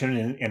interesting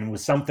question, and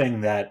was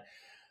something that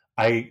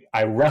I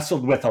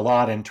wrestled with a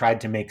lot and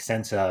tried to make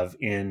sense of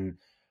in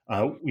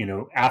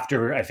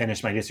after I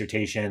finished my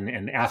dissertation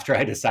and after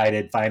I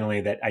decided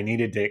finally that I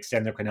needed to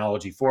extend the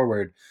chronology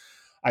forward.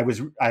 I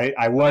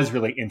was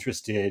really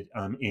interested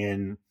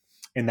in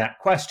that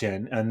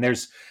question. And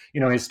there's,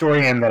 a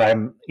historian that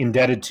I'm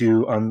indebted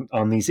to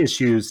on these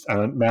issues,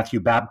 Matthew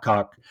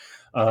Babcock,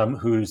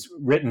 who's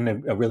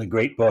written a really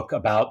great book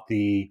about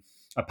the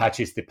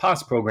Apaches de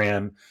Paz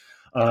program.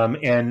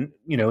 And,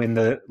 in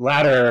the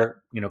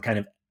latter, kind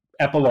of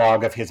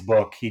epilogue of his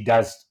book, he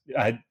does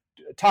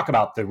talk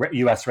about the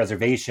U.S.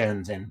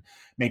 reservations and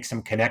make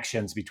some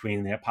connections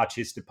between the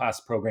Apaches de Paz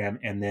program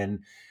and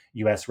then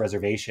U.S.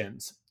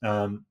 reservations.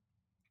 So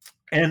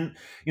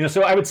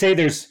I would say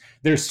there's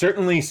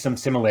certainly some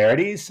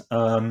similarities.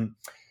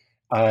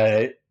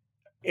 I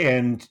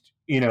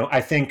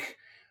think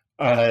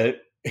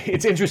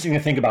it's interesting to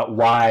think about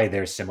why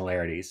there's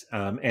similarities.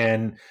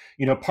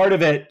 Part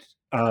of it,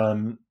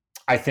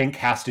 I think,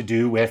 has to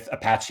do with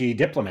Apache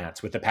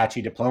diplomats, with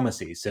Apache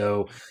diplomacy.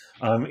 So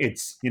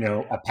it's,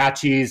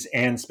 Apaches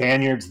and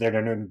Spaniards that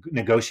are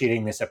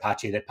negotiating this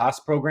Apache de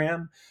Paz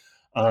program,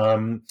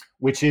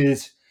 which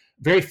is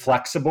very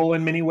flexible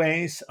in many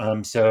ways.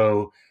 It's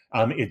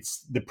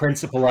the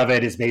principle of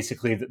it is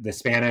basically that the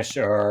Spanish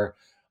are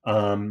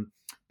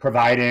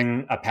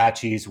providing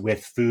Apaches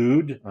with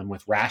food,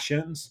 with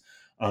rations,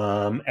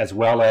 as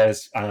well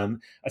as,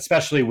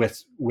 especially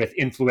with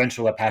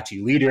influential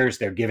Apache leaders,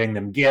 they're giving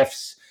them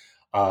gifts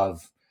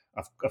of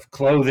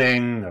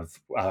clothing, of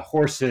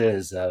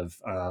horses, of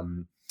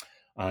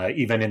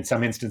even in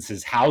some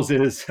instances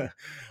houses.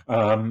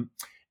 So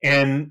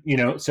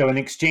in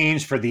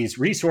exchange for these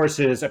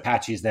resources,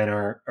 Apaches then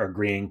are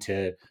agreeing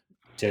to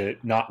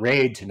not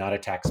raid, to not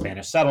attack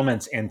Spanish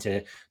settlements, and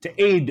to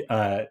aid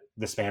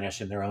the Spanish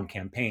in their own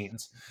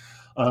campaigns.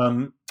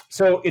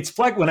 So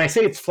when I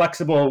say it's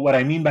flexible, what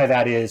I mean by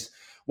that is,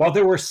 while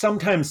there were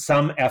sometimes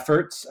some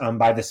efforts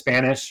by the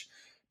Spanish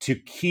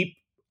to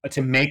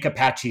make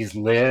Apaches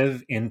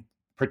live in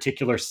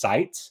particular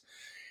sites,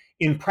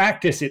 in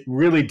practice it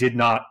really did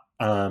not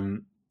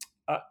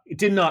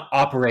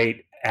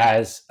operate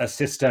as a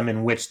system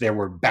in which there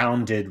were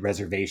bounded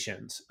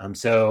reservations.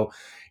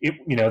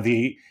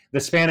 The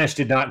Spanish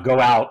did not go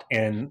out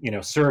and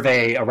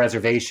survey a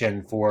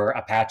reservation for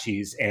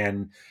Apaches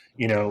and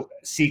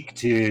seek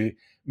to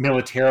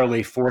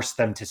militarily force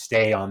them to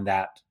stay on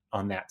that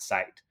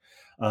site.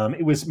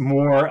 It was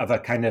more of a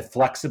kind of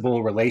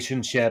flexible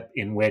relationship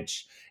in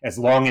which, as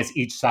long as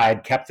each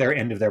side kept their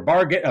end of the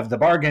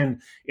bargain,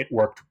 it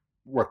worked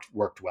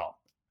well.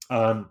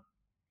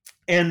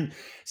 And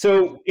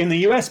so in the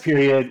U.S.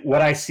 period,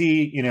 what I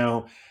see,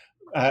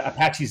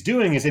 Apache's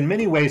doing is in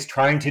many ways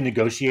trying to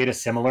negotiate a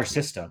similar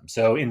system.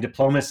 So in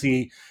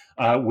diplomacy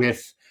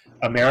with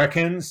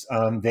Americans,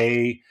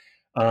 they,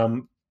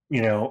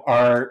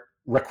 are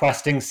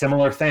requesting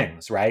similar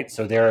things, right?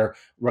 So they're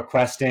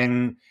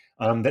requesting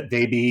that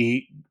they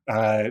be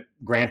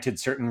granted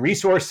certain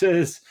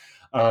resources,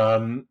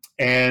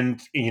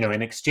 and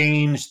in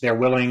exchange, they're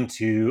willing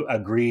to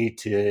agree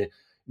to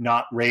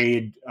not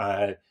raid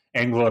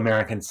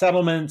Anglo-American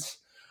settlements.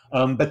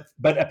 But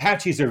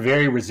Apaches are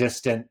very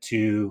resistant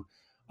to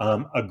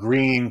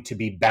agreeing to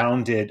be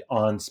bounded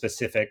on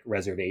specific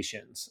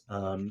reservations.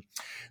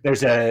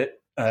 There's an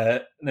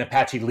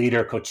Apache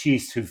leader,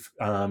 Cochise, who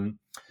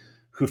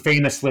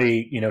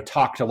famously,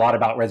 talked a lot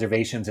about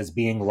reservations as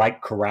being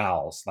like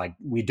corrals. Like,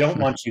 we don't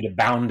want you to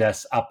bound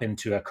us up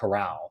into a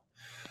corral.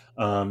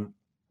 With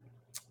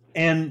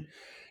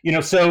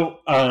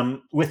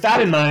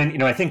that in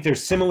mind, I think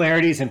there's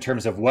similarities in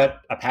terms of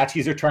what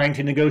Apaches are trying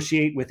to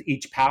negotiate with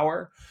each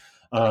power,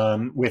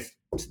 with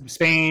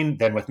Spain,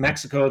 then with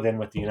Mexico, then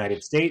with the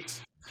United States.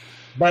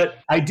 But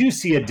I do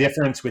see a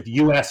difference with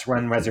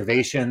U.S.-run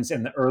reservations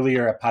in the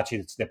earlier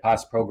Apache de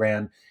Paz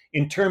program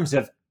in terms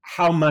of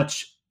how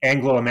much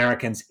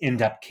Anglo-Americans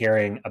end up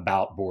caring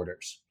about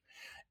borders.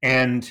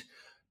 And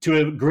to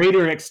a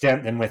greater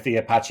extent than with the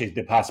Apache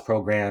de Paz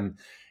program,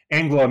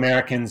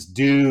 Anglo-Americans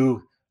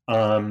do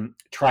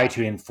try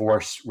to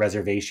enforce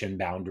reservation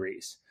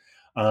boundaries.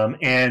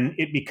 And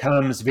it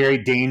becomes very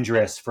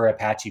dangerous for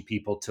Apache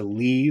people to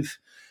leave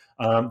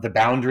the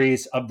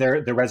boundaries of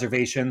the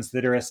reservations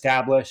that are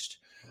established.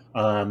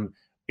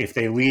 If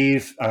they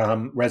leave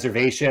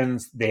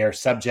reservations, they are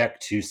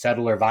subject to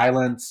settler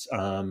violence.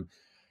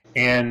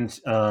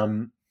 It's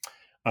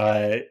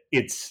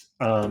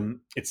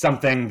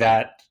something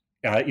that,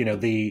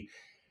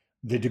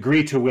 the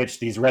degree to which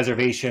these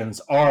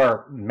reservations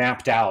are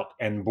mapped out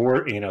and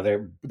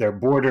their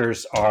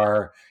borders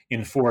are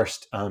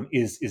enforced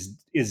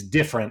is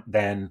different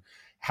than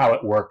how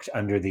it worked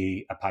under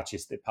the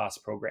Apaches de Paz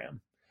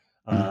program.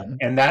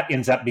 And that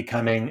ends up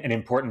becoming an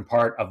important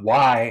part of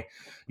why,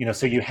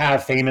 so you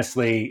have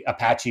famously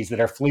Apaches that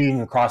are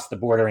fleeing across the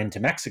border into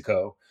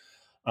Mexico,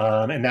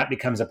 and that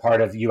becomes a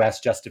part of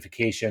U.S.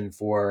 justification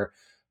for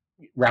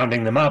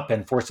rounding them up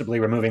and forcibly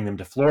removing them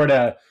to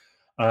Florida.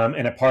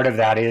 And a part of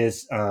that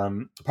is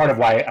part of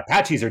why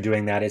Apaches are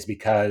doing that is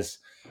because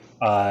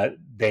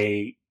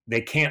they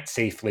can't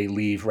safely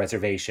leave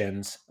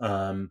reservations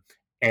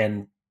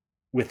and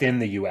within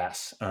the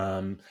U.S.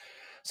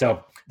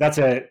 So that's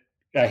a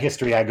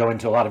history I go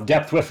into a lot of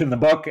depth with in the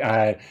book,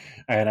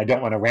 and I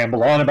don't want to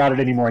ramble on about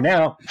it anymore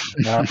now.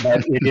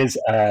 But it is,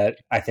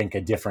 I think,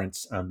 a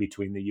difference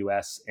between the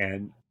U.S.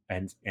 and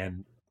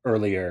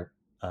earlier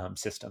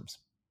systems.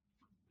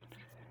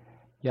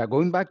 Yeah,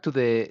 going back to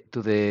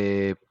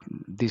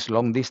these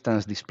long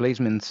distance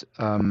displacements,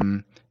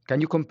 can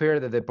you compare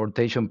the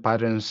deportation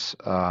patterns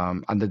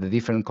under the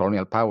different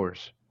colonial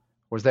powers?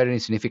 Was there any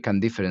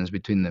significant difference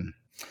between them?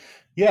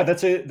 Yeah,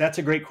 that's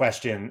a great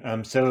question. I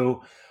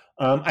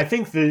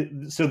think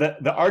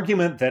the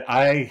argument that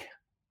I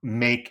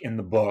make in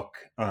the book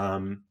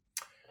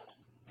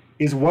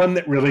is one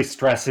that really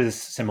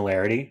stresses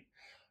similarity,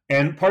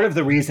 and part of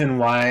the reason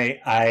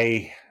why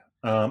I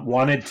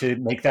wanted to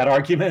make that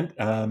argument,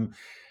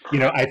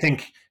 I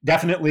think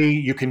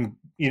definitely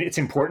it's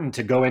important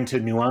to go into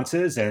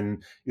nuances,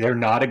 and they're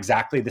not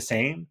exactly the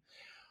same.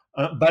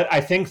 But I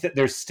think that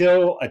there's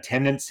still a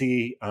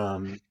tendency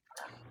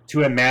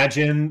to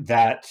imagine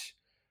that,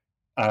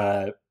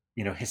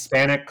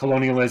 Hispanic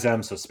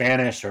colonialism, so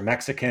Spanish or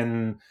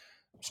Mexican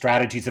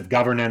strategies of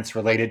governance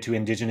related to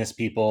indigenous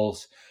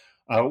peoples,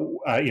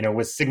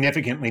 was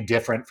significantly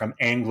different from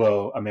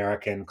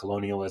Anglo-American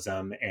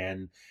colonialism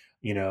and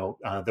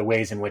the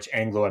ways in which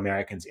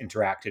Anglo-Americans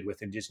interacted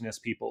with indigenous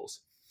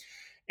peoples.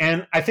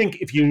 And I think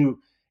if you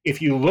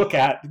look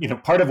at,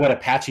 part of what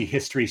Apache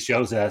history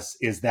shows us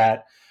is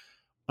that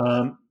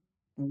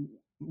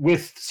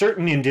with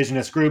certain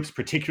indigenous groups,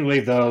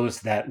 particularly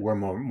those that were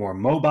more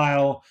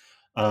mobile,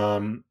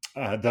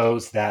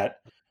 those that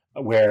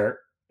were,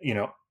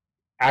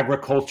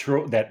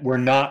 agricultural, that were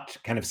not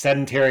kind of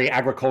sedentary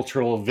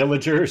agricultural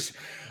villagers,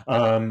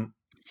 there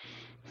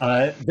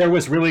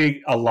was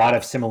really a lot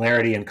of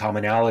similarity and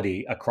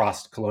commonality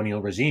across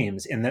colonial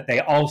regimes in that they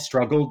all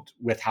struggled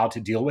with how to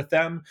deal with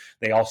them.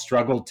 They all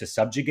struggled to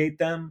subjugate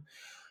them.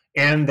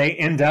 And they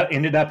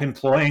ended up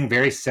employing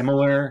very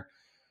similar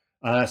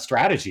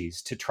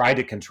strategies to try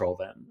to control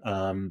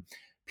them.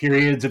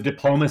 Periods of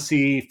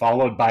diplomacy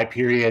followed by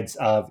periods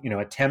of,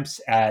 attempts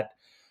at,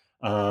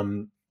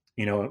 at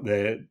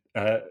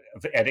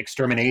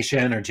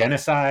extermination or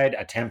genocide,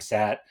 attempts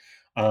at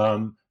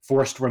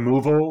forced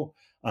removal,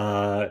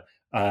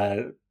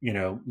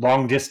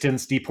 long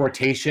distance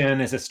deportation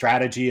as a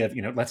strategy of,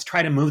 let's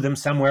try to move them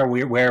somewhere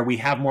where we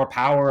have more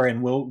power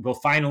and we'll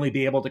finally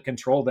be able to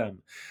control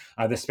them.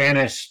 The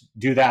Spanish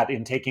do that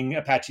in taking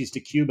Apaches to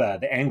Cuba.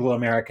 The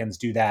Anglo-Americans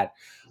do that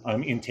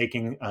in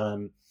taking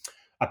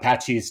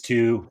Apaches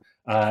to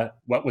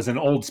what was an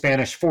old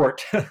Spanish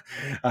fort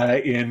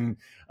in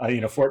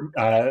Fort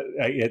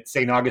at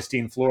St.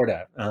 Augustine,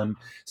 Florida.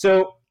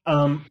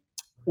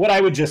 What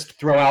I would just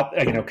throw out,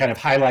 kind of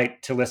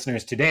highlight to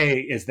listeners today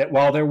is that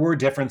while there were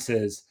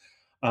differences,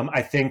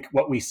 I think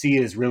what we see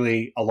is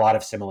really a lot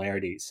of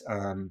similarities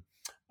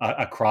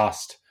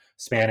across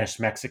Spanish,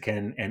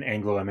 Mexican, and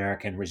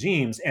Anglo-American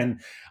regimes. And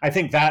I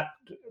think that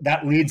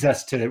leads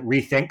us to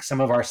rethink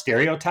some of our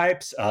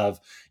stereotypes of,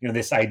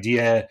 this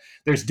idea.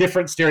 There's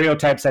different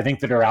stereotypes, I think,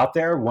 that are out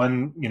there.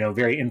 One,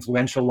 very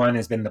influential one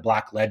has been the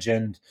Black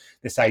Legend,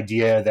 this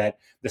idea that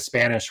the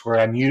Spanish were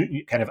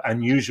kind of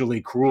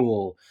unusually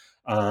cruel,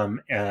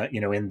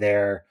 in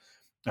their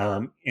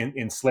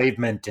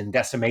enslavement and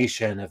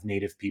decimation of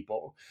Native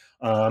people.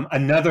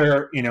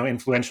 Another,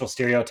 influential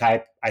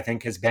stereotype, I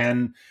think, has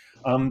been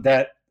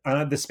that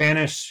the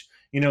Spanish,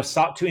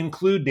 sought to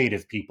include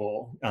Native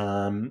people,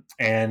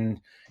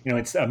 and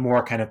it's a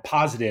more kind of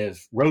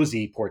positive,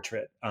 rosy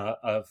portrait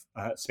of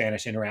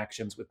Spanish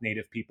interactions with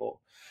Native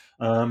people.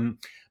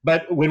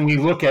 But when we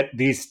look at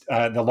these,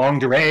 the longue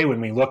durée,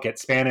 when we look at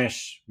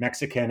Spanish,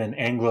 Mexican, and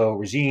Anglo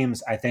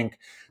regimes, I think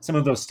some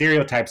of those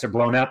stereotypes are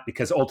blown up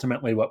because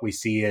ultimately what we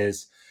see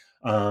is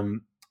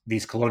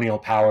these colonial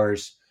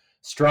powers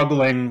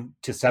struggling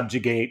to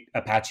subjugate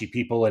Apache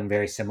people in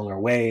very similar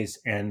ways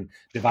and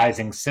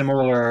devising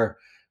similar,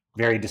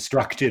 very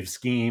destructive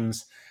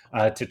schemes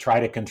to try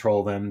to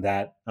control them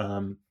that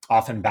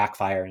often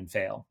backfire and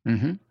fail.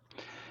 Mm-hmm.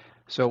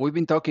 So we've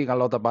been talking a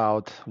lot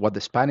about what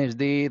the Spanish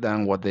did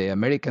and what the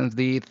Americans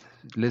did.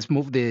 Let's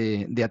move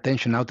the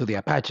attention now to the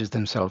Apaches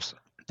themselves.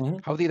 Mm-hmm.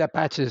 How did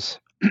Apaches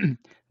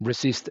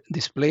resist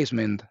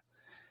displacement?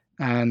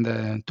 And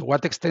to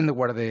what extent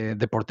were the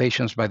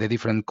deportations by the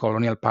different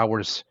colonial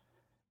powers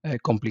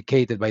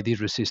complicated by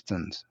this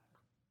resistance?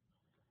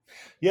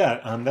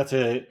 Yeah, that's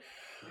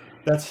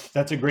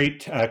a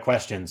great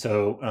question.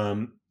 So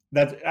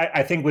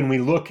I think when we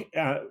look,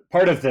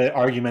 part of the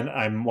argument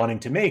I'm wanting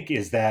to make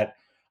is that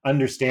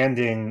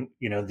understanding,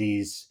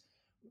 these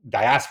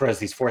diasporas,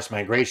 these forced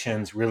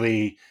migrations,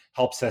 really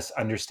helps us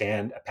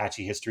understand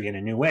Apache history in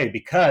a new way,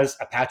 because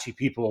Apache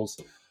peoples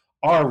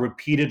are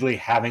repeatedly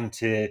having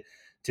to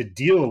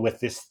deal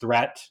with this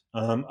threat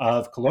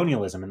of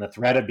colonialism and the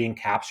threat of being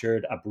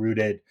captured,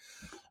 uprooted.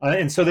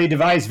 And so they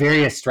devise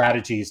various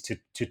strategies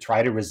to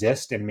try to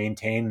resist and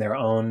maintain their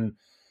own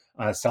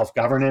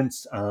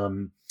self-governance.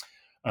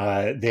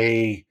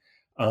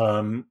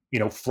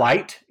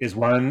 Flight is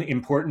one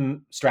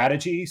important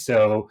strategy.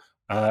 So,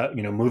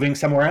 moving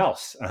somewhere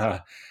else.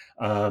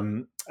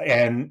 In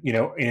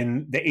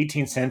the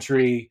 18th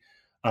century,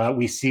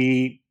 we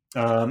see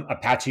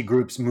Apache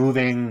groups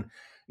moving.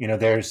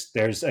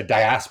 There's a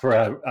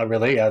diaspora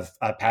really of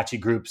Apache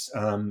groups,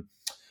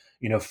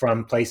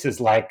 from places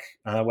like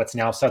what's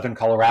now southern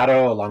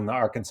Colorado along the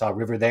Arkansas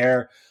River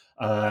there,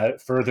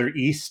 further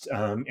east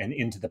and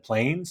into the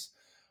plains.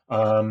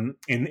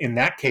 In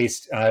that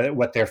case,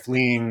 what they're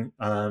fleeing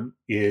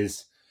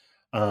is,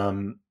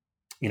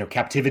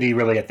 captivity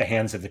really at the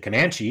hands of the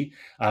Comanche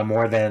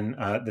more than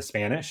the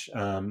Spanish.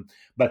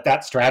 But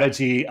that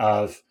strategy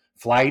of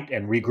flight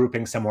and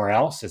regrouping somewhere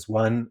else is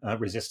one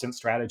resistance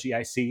strategy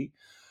I see.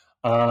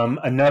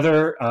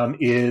 Another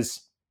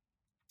is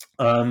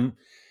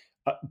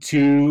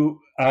to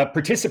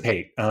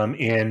participate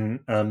in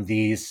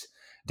these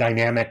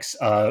dynamics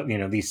of,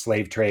 these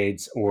slave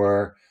trades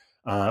or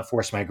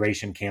forced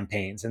migration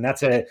campaigns. And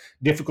that's a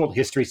difficult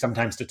history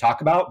sometimes to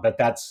talk about, but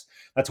that's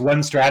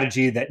one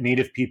strategy that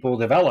Native people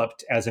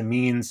developed as a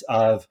means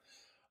of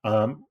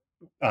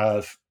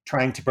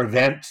trying to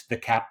prevent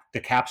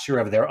the capture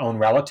of their own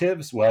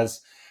relatives,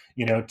 was,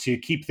 to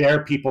keep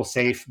their people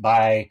safe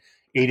by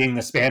aiding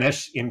the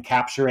Spanish in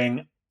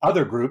capturing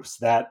other groups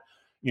that,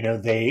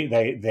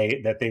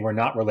 they were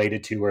not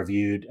related to or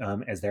viewed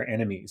as their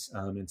enemies.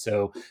 And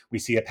so we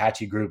see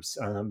Apache groups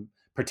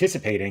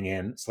participating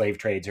in slave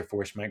trades or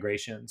forced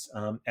migrations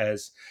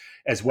as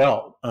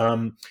well.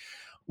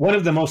 One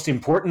of the most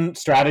important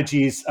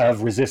strategies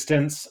of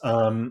resistance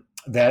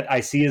that I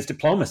see is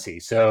diplomacy.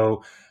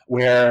 So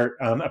where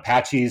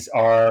Apaches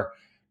are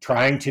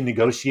trying to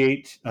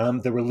negotiate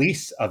the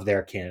release of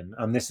their kin.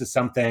 This is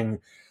something,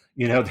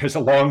 there's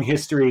a long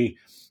history.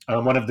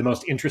 One of the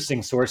most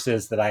interesting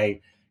sources that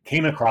I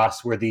came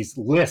across were these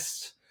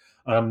lists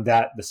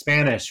that the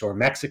Spanish or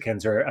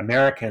Mexicans or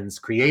Americans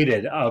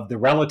created of the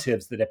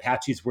relatives that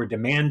Apaches were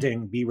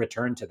demanding be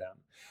returned to them.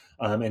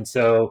 And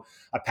so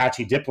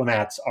Apache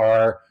diplomats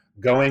are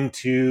going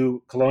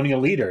to colonial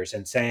leaders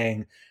and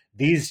saying,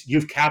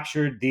 you've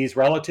captured these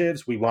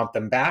relatives, we want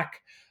them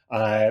back.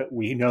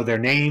 We know their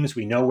names,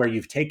 we know where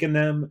you've taken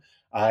them.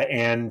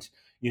 And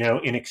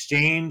in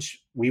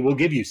exchange, we will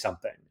give you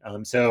something.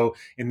 So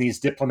in these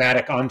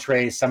diplomatic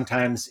entrees,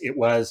 sometimes it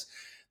was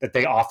that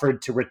they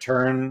offered to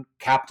return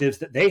captives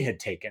that they had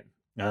taken,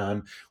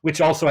 which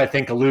also I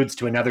think alludes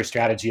to another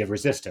strategy of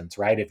resistance,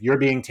 right? If you're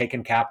being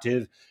taken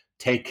captive,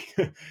 take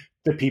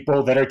the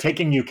people that are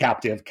taking you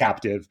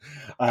captive,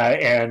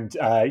 and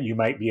you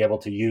might be able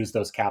to use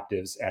those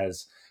captives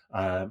as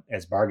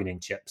bargaining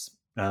chips.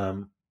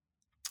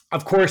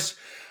 Of course,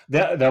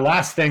 the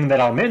last thing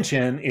that I'll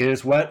mention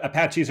is what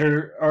Apaches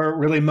are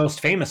really most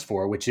famous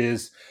for, which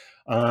is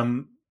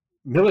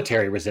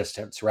military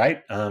resistance,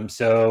 right? And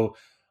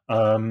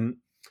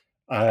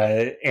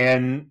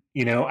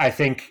I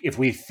think if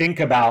we think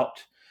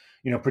about,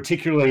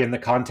 particularly in the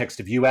context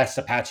of U.S.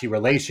 Apache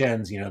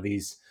relations,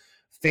 these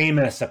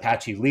famous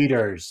Apache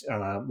leaders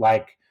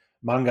like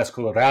Mangas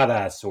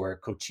Coloradas or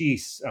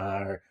Cochise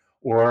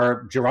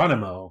or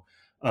Geronimo,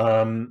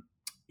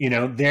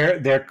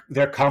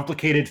 they're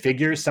complicated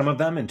figures, some of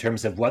them, in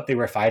terms of what they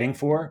were fighting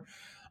for.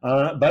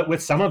 But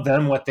with some of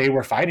them, what they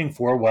were fighting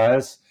for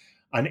was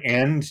an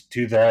end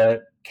to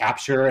the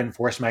capture and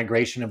forced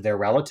migration of their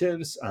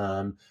relatives,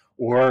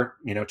 or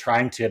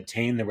trying to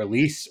obtain the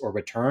release or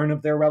return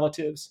of their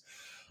relatives.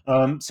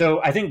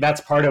 So I think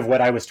that's part of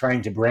what I was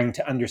trying to bring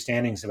to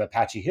understandings of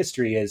Apache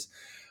history is,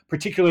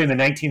 particularly in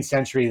the 19th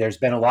century, there's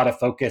been a lot of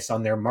focus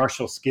on their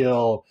martial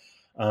skill,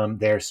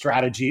 their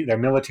strategy, their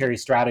military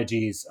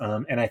strategies.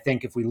 And I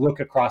think if we look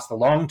across the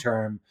long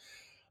term,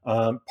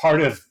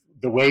 part of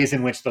the ways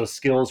in which those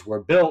skills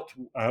were built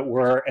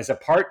were as a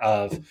part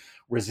of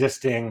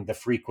resisting the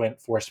frequent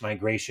forced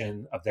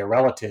migration of their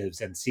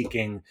relatives and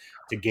seeking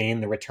to gain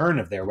the return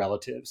of their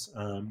relatives.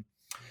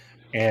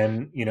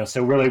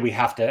 So really we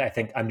have to, I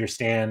think,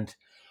 understand,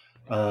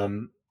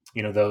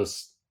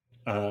 those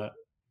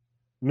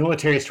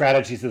military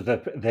strategies of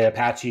the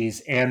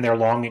Apaches and their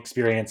long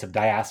experience of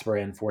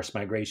diaspora and forced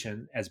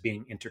migration as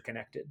being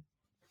interconnected.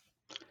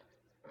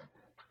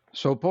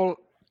 So, Paul,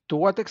 to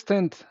what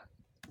extent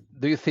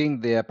do you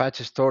think the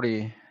Apache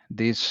story,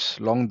 this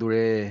longue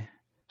durée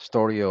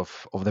story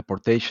of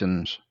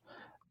deportations,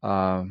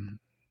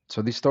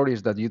 so these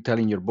stories that you tell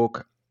in your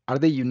book, are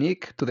they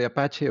unique to the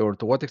Apache, or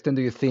to what extent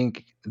do you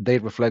think they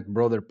reflect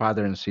broader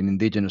patterns in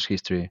indigenous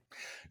history?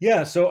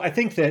 Yeah, so I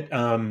think that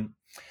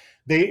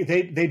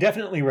they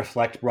definitely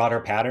reflect broader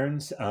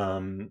patterns.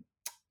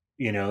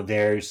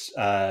 There's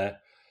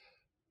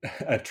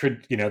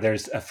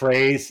there's a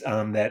phrase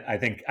that I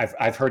think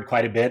I've heard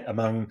quite a bit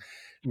among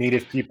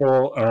Native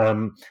people,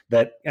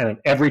 that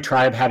every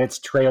tribe had its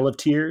trail of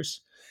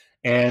tears.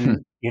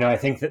 And, I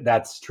think that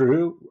that's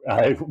true.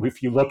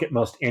 If you look at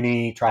most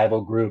any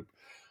tribal group,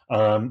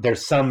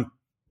 there's some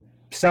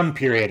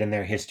period in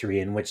their history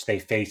in which they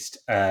faced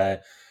a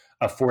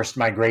forced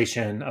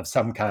migration of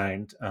some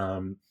kind.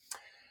 So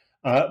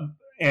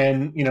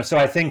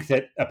I think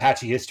that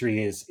Apache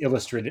history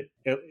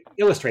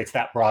illustrates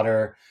that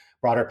broader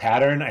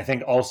pattern. I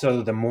think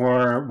also the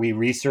more we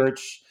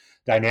research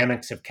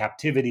dynamics of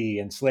captivity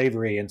and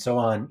slavery and so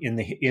on in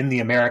the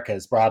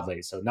Americas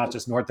broadly, so not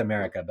just North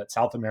America, but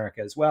South America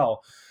as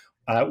well,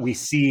 we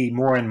see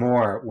more and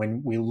more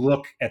when we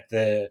look at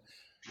the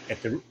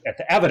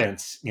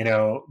evidence,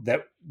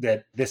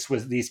 that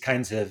these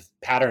kinds of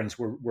patterns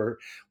were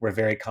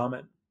very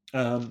common.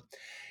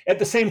 At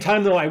the same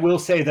time, though, I will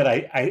say that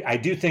I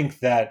do think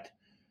that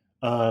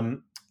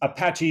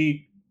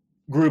Apache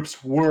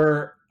groups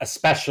were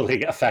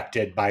especially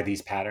affected by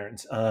these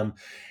patterns, and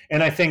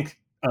I think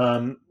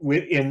in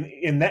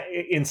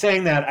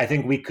saying that, I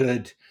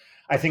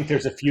think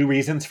there's a few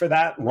reasons for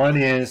that. One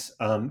is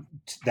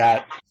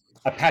that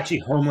Apache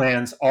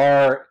homelands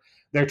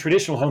their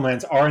traditional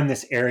homelands are in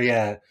this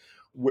area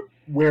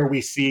where we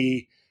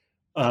see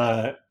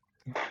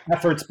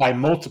efforts by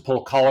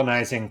multiple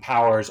colonizing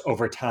powers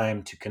over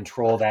time to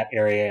control that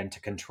area and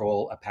to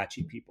control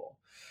Apache people.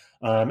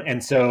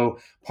 And so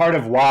part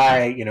of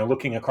why,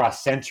 looking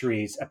across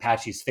centuries,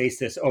 Apaches face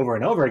this over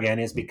and over again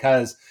is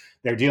because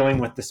they're dealing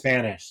with the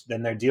Spanish,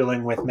 then they're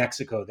dealing with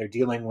Mexico, they're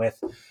dealing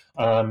with,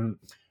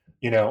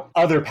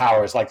 other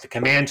powers like the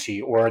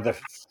Comanche or the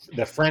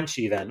French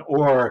even,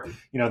 or,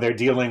 they're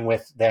dealing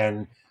with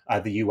then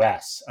the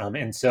U.S.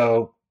 And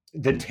so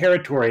the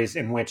territories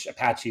in which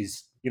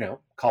Apaches,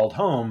 called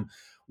home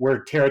were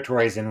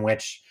territories in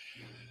which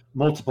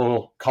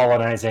multiple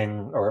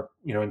colonizing or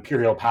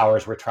imperial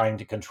powers were trying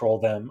to control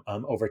them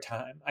over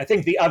time. I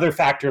think the other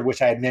factor,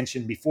 which I had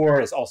mentioned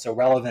before, is also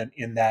relevant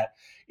in that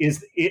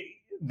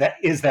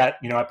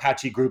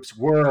Apache groups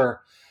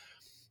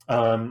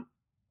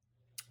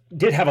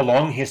did have a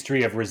long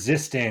history of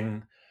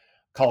resisting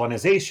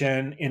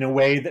colonization in a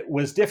way that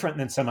was different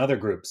than some other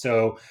groups.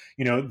 So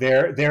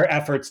their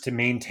efforts to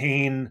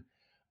maintain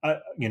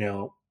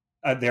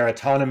their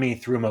autonomy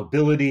through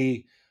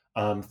mobility,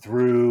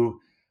 through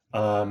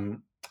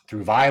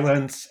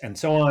violence and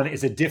so on,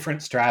 is a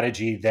different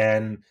strategy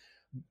than,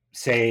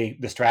 say,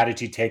 the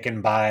strategy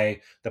taken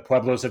by the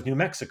Pueblos of New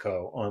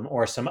Mexico,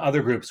 or some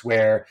other groups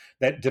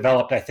that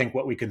developed, I think,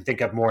 what we can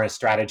think of more as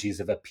strategies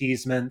of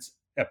appeasement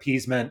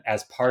appeasement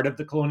as part of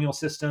the colonial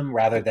system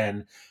rather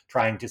than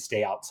trying to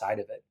stay outside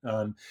of it.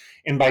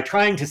 And by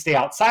trying to stay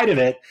outside of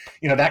it,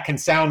 that can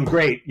sound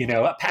great.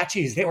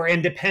 Apaches, they were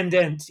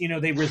independent,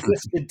 they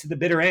resisted to the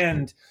bitter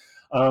end.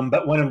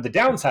 But one of the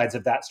downsides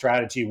of that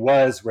strategy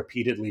was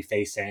repeatedly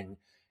facing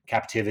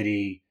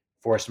captivity,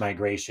 forced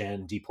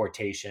migration,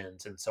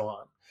 deportations, and so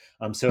on.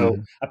 So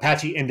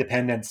Apache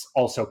independence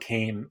also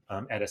came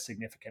at a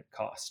significant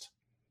cost.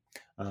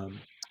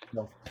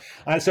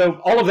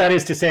 So all of that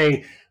is to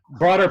say,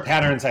 broader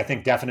patterns, I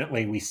think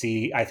definitely we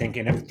see,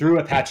 through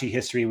Apache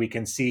history, we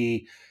can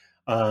see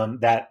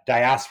that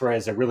diaspora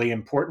is a really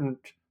important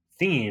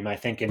theme, I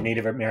think, in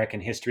Native American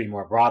history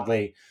more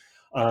broadly.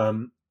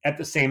 At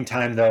the same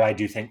time, though, I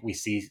do think we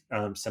see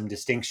some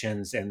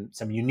distinctions and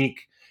some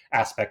unique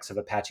aspects of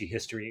Apache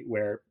history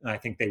where I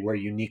think they were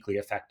uniquely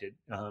affected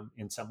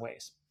in some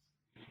ways.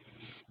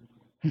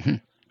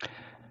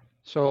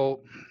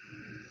 So,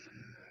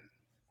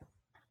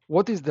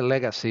 what is the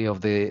legacy of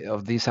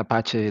this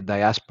Apache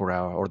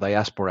diaspora or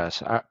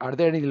diasporas? Are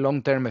there any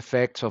long-term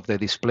effects of the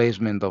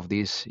displacement of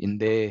these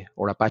Inde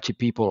or Apache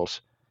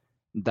peoples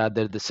that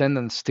their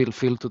descendants still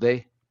feel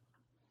today?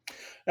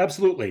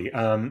 Absolutely.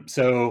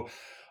 So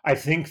I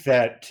think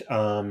that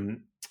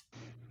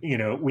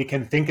we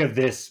can think of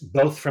this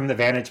both from the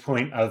vantage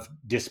point of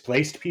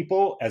displaced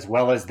people as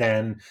well as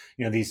then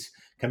these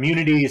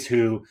communities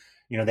who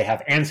they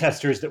have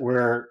ancestors that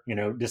were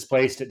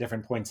displaced at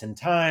different points in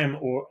time,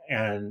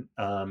 and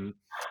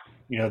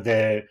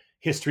the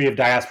history of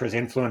diaspora's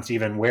influence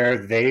even where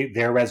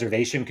their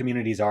reservation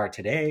communities are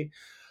today.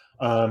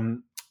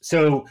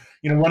 So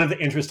one of the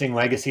interesting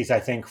legacies I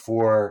think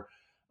for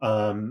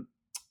Inde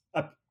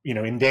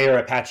or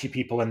Apache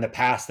people in the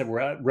past that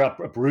were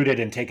uprooted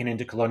and taken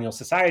into colonial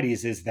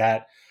societies is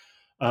that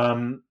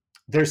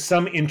there's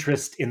some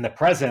interest in the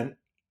present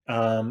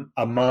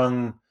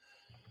among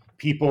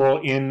people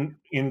in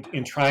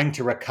trying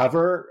to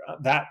recover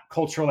that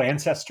cultural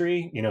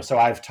ancestry. So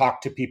I've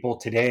talked to people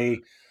today,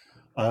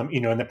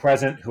 in the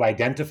present who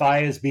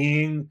identify as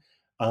being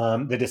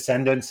the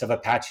descendants of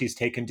Apaches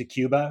taken to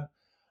Cuba.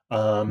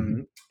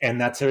 And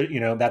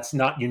that's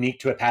not unique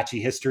to Apache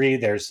history.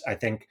 There's, I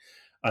think,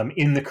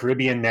 in the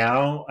Caribbean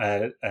now,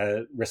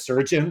 a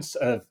resurgence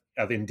of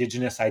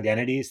indigenous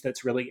identities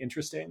that's really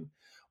interesting,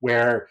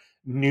 where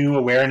new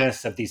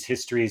awareness of these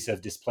histories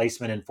of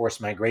displacement and forced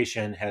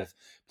migration have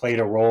played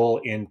a role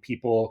in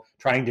people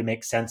trying to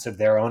make sense of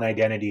their own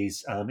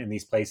identities in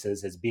these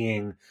places as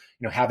being,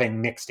 having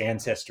mixed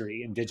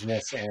ancestry,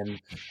 indigenous and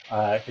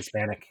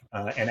Hispanic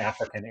and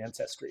African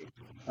ancestry.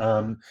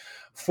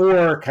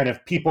 For kind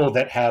of people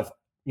that have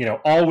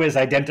always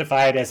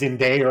identified as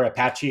Inde or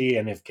Apache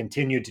and have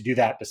continued to do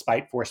that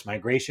despite forced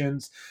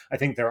migrations, I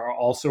think there are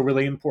also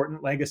really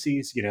important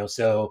legacies,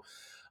 so,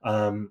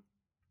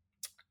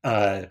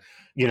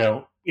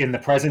 in the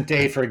present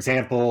day, for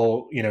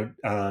example,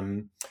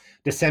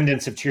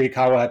 descendants of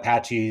Chiricahua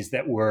Apaches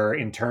that were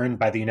interned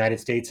by the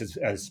United States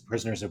as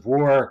prisoners of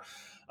war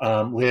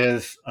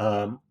live,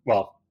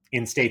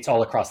 in states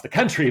all across the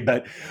country,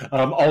 but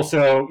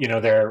also,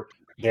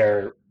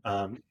 their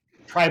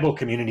tribal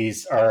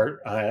communities are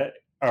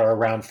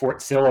around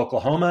Fort Sill,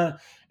 Oklahoma,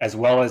 as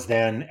well as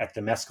then at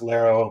the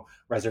Mescalero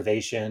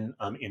Reservation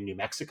in New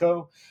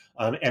Mexico.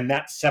 And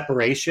that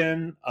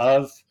separation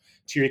of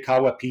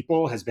Chiricahua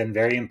people has been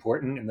very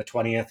important in the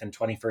 20th and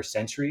 21st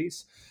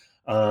centuries.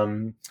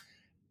 I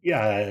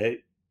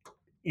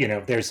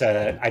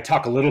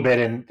talk a little bit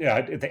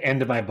at the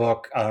end of my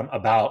book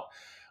about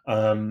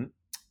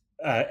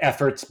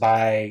efforts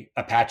by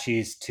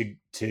Apaches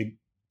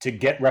to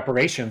get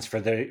reparations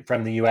from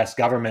the U.S.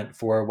 government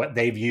for what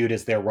they viewed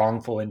as their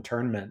wrongful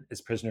internment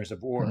as prisoners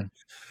of war.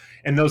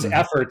 And those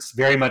efforts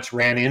very much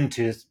ran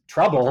into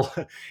trouble,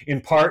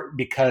 in part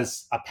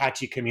because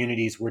Apache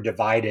communities were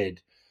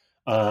divided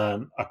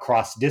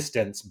across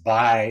distance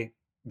by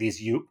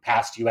these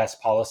past U.S.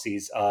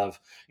 policies of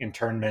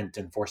internment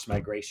and forced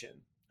migration.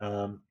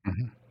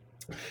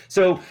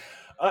 So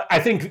I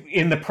think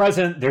in the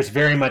present, there's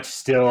very much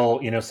still,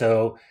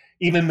 so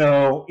even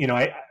though,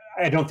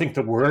 I don't think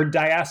the word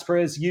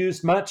diaspora is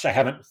used much. I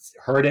haven't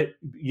heard it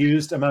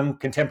used among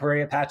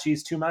contemporary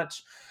Apaches too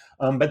much,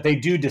 but they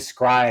do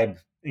describe,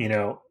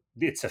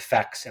 its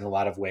effects in a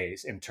lot of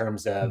ways in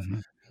terms of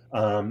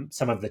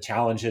some of the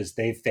challenges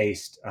they've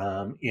faced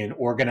in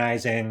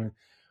organizing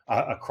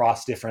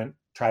across different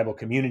tribal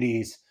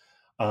communities.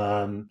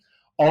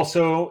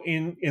 Also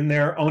in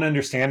their own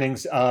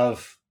understandings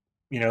of,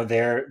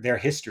 their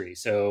history.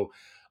 So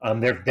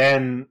there have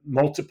been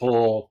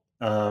multiple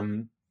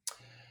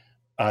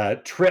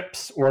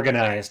trips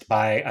organized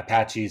by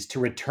Apaches to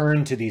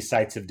return to these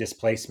sites of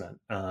displacement.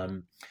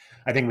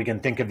 I think we can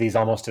think of these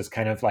almost as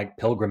kind of like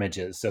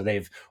pilgrimages. So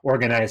they've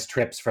organized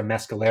trips from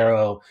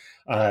Mescalero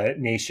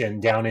Nation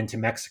down into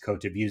Mexico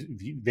to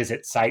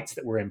visit sites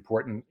that were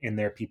important in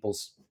their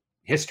people's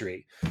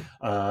history.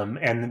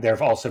 And there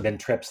have also been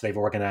trips they've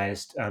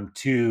organized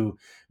to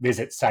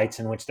visit sites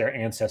in which their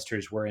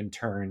ancestors were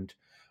interned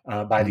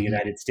by the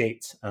United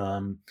States.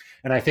 And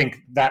I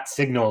think that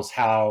signals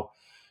how,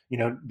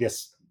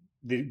 this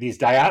this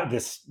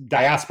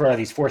diaspora,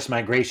 these forced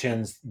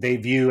migrations, they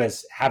view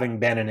as having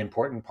been an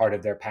important part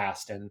of their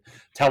past and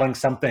telling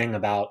something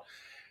about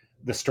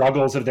the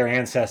struggles of their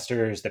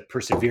ancestors, the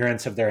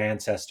perseverance of their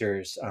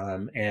ancestors,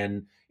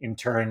 and in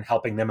turn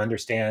helping them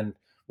understand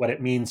what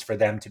it means for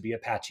them to be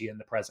Apache in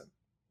the present.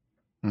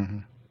 Mm-hmm.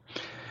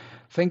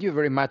 Thank you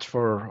very much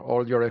for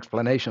all your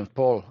explanations,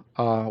 Paul.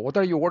 What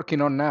are you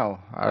working on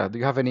now? Do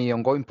you have any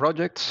ongoing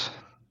projects?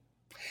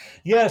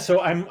 Yeah,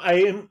 so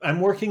I'm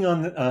working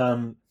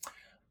on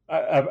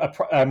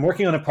I'm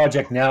working on a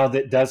project now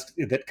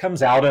that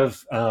comes out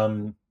of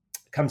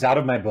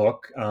my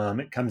book.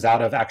 It comes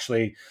out of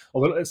actually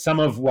some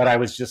of what I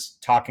was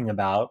just talking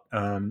about.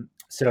 I'm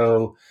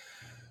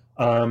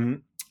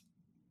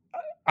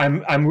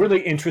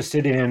really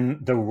interested in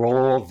the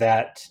role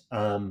that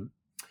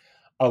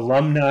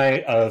alumni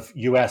of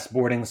U.S.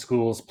 boarding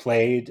schools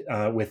played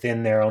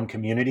within their own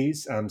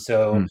communities.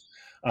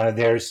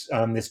 There's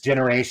this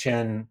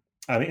generation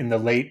in the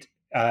late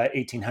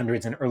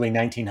 1800s and early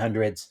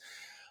 1900s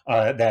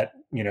that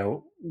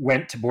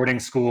went to boarding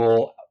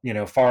school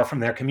far from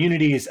their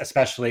communities,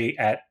 especially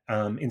at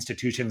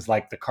institutions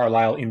like the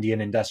Carlisle Indian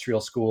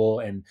Industrial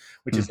School,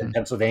 which is in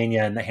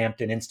Pennsylvania, and the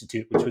Hampton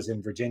Institute, which was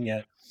in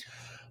Virginia.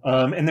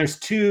 And there's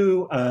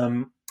two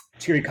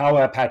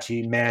Chiricahua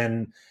Apache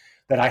men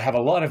that I have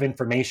a lot of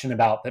information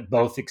about that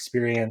both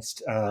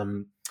experienced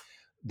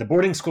the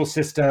boarding school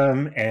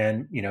system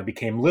and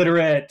became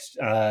literate,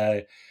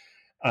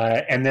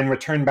 and then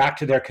returned back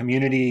to their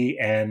community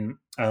and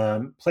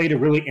played a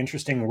really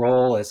interesting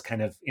role as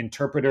kind of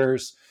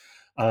interpreters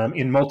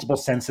in multiple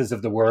senses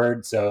of the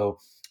word. So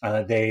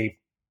they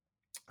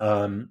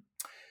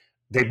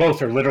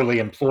both are literally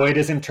employed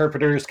as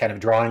interpreters, kind of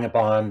drawing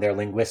upon their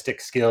linguistic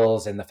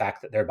skills and the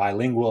fact that they're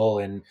bilingual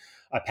in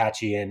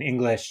Apache and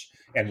English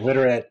and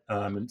literate.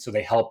 And so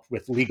they help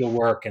with legal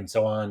work and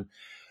so on.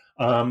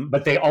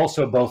 But they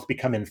also both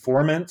become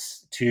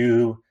informants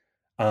to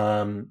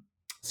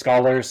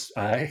scholars,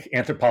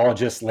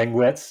 anthropologists,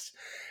 linguists,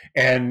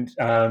 and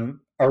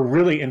are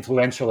really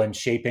influential in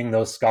shaping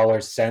those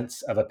scholars'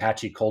 sense of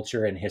Apache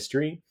culture and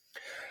history.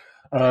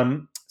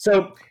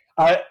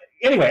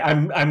 Anyway,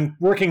 I'm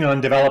working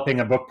on developing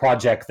a book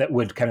project that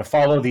would kind of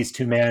follow these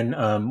two men.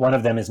 One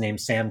of them is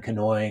named Sam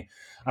Kanoy.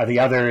 The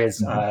other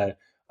is, I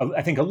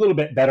think, a little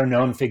bit better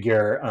known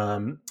figure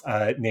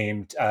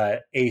named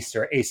Ace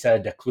or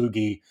Asa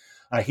Daklugi.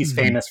 He's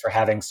famous for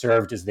having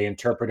served as the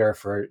interpreter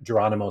for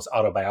Geronimo's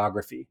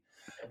autobiography.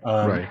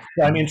 Right.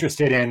 So I'm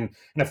interested in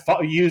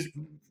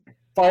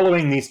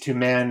following these two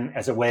men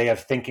as a way of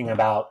thinking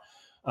about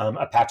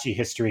Apache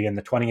history in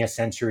the 20th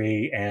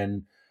century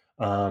and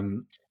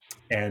the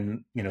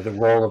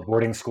role of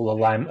boarding school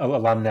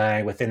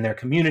alumni within their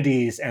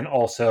communities, and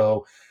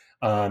also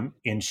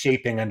in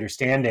shaping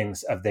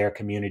understandings of their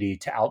community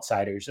to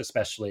outsiders,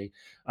 especially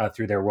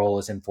through their role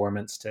as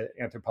informants to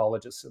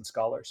anthropologists and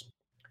scholars.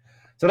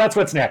 So that's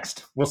what's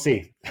next. We'll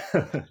see.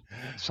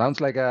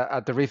 Sounds like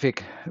a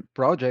terrific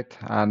project,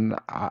 and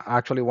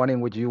actually one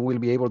in which you will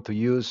be able to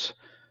use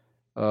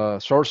many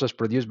more sources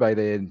produced by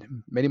the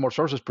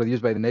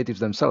natives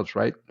themselves,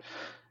 right?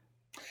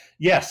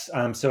 Yes.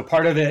 So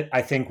part of it,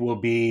 I think, will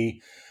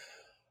be,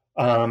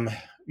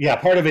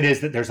 part of it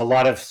is that there's a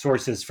lot of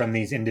sources from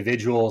these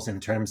individuals in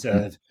terms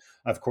of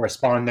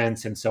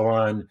correspondence and so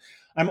on.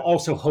 I'm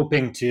also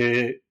hoping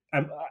to,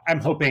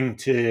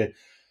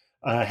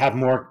 have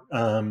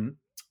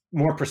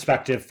more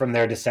perspective from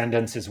their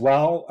descendants as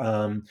well.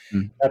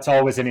 That's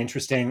always an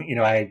interesting,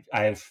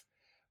 I've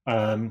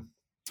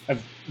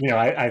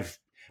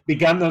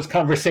begun those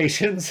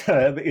conversations.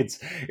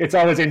 It's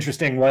always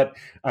interesting what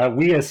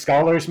we as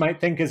scholars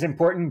might think is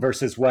important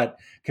versus what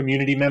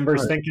community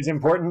members think is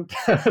important.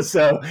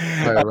 So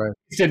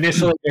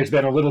initially there's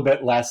been a little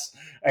bit less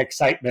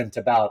excitement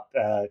about,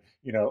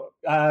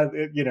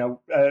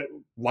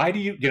 why do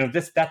you,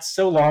 that's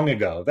so long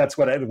ago. That's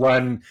what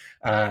one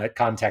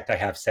contact I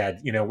have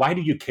said, why do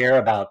you care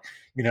about,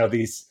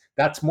 these,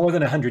 that's more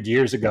than 100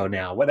 years ago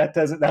now. Well,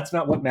 that's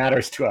not what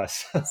matters to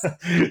us.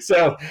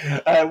 So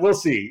we'll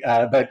see.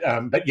 But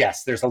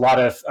yes, there's a lot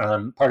of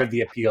part of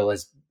the appeal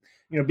is,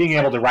 being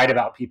able to write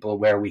about people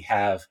where we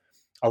have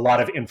a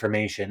lot of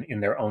information in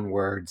their own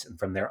words and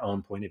from their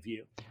own point of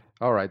view.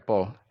 All right,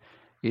 Paul.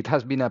 It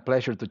has been a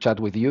pleasure to chat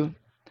with you.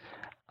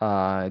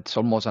 It's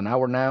almost an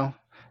hour now.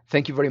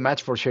 Thank you very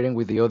much for sharing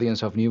with the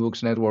audience of New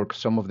Books Network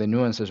some of the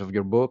nuances of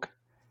your book,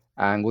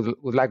 and good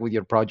luck with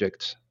your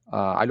projects.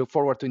 I look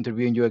forward to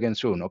interviewing you again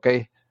soon,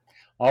 okay?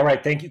 All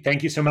right. Thank you.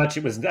 Thank you so much.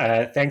 It was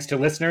thanks to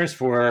listeners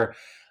for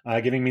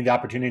giving me the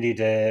opportunity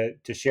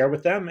to share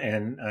with them.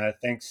 And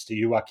thanks to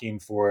you, Joaquin,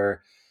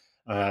 for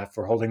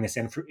holding this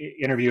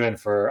interview and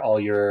for all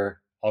your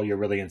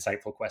really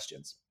insightful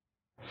questions.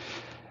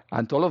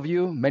 And to all of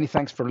you, many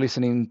thanks for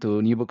listening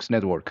to New Books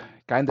Network.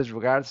 Kindest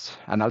regards,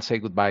 and I'll say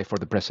goodbye for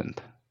the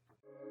present.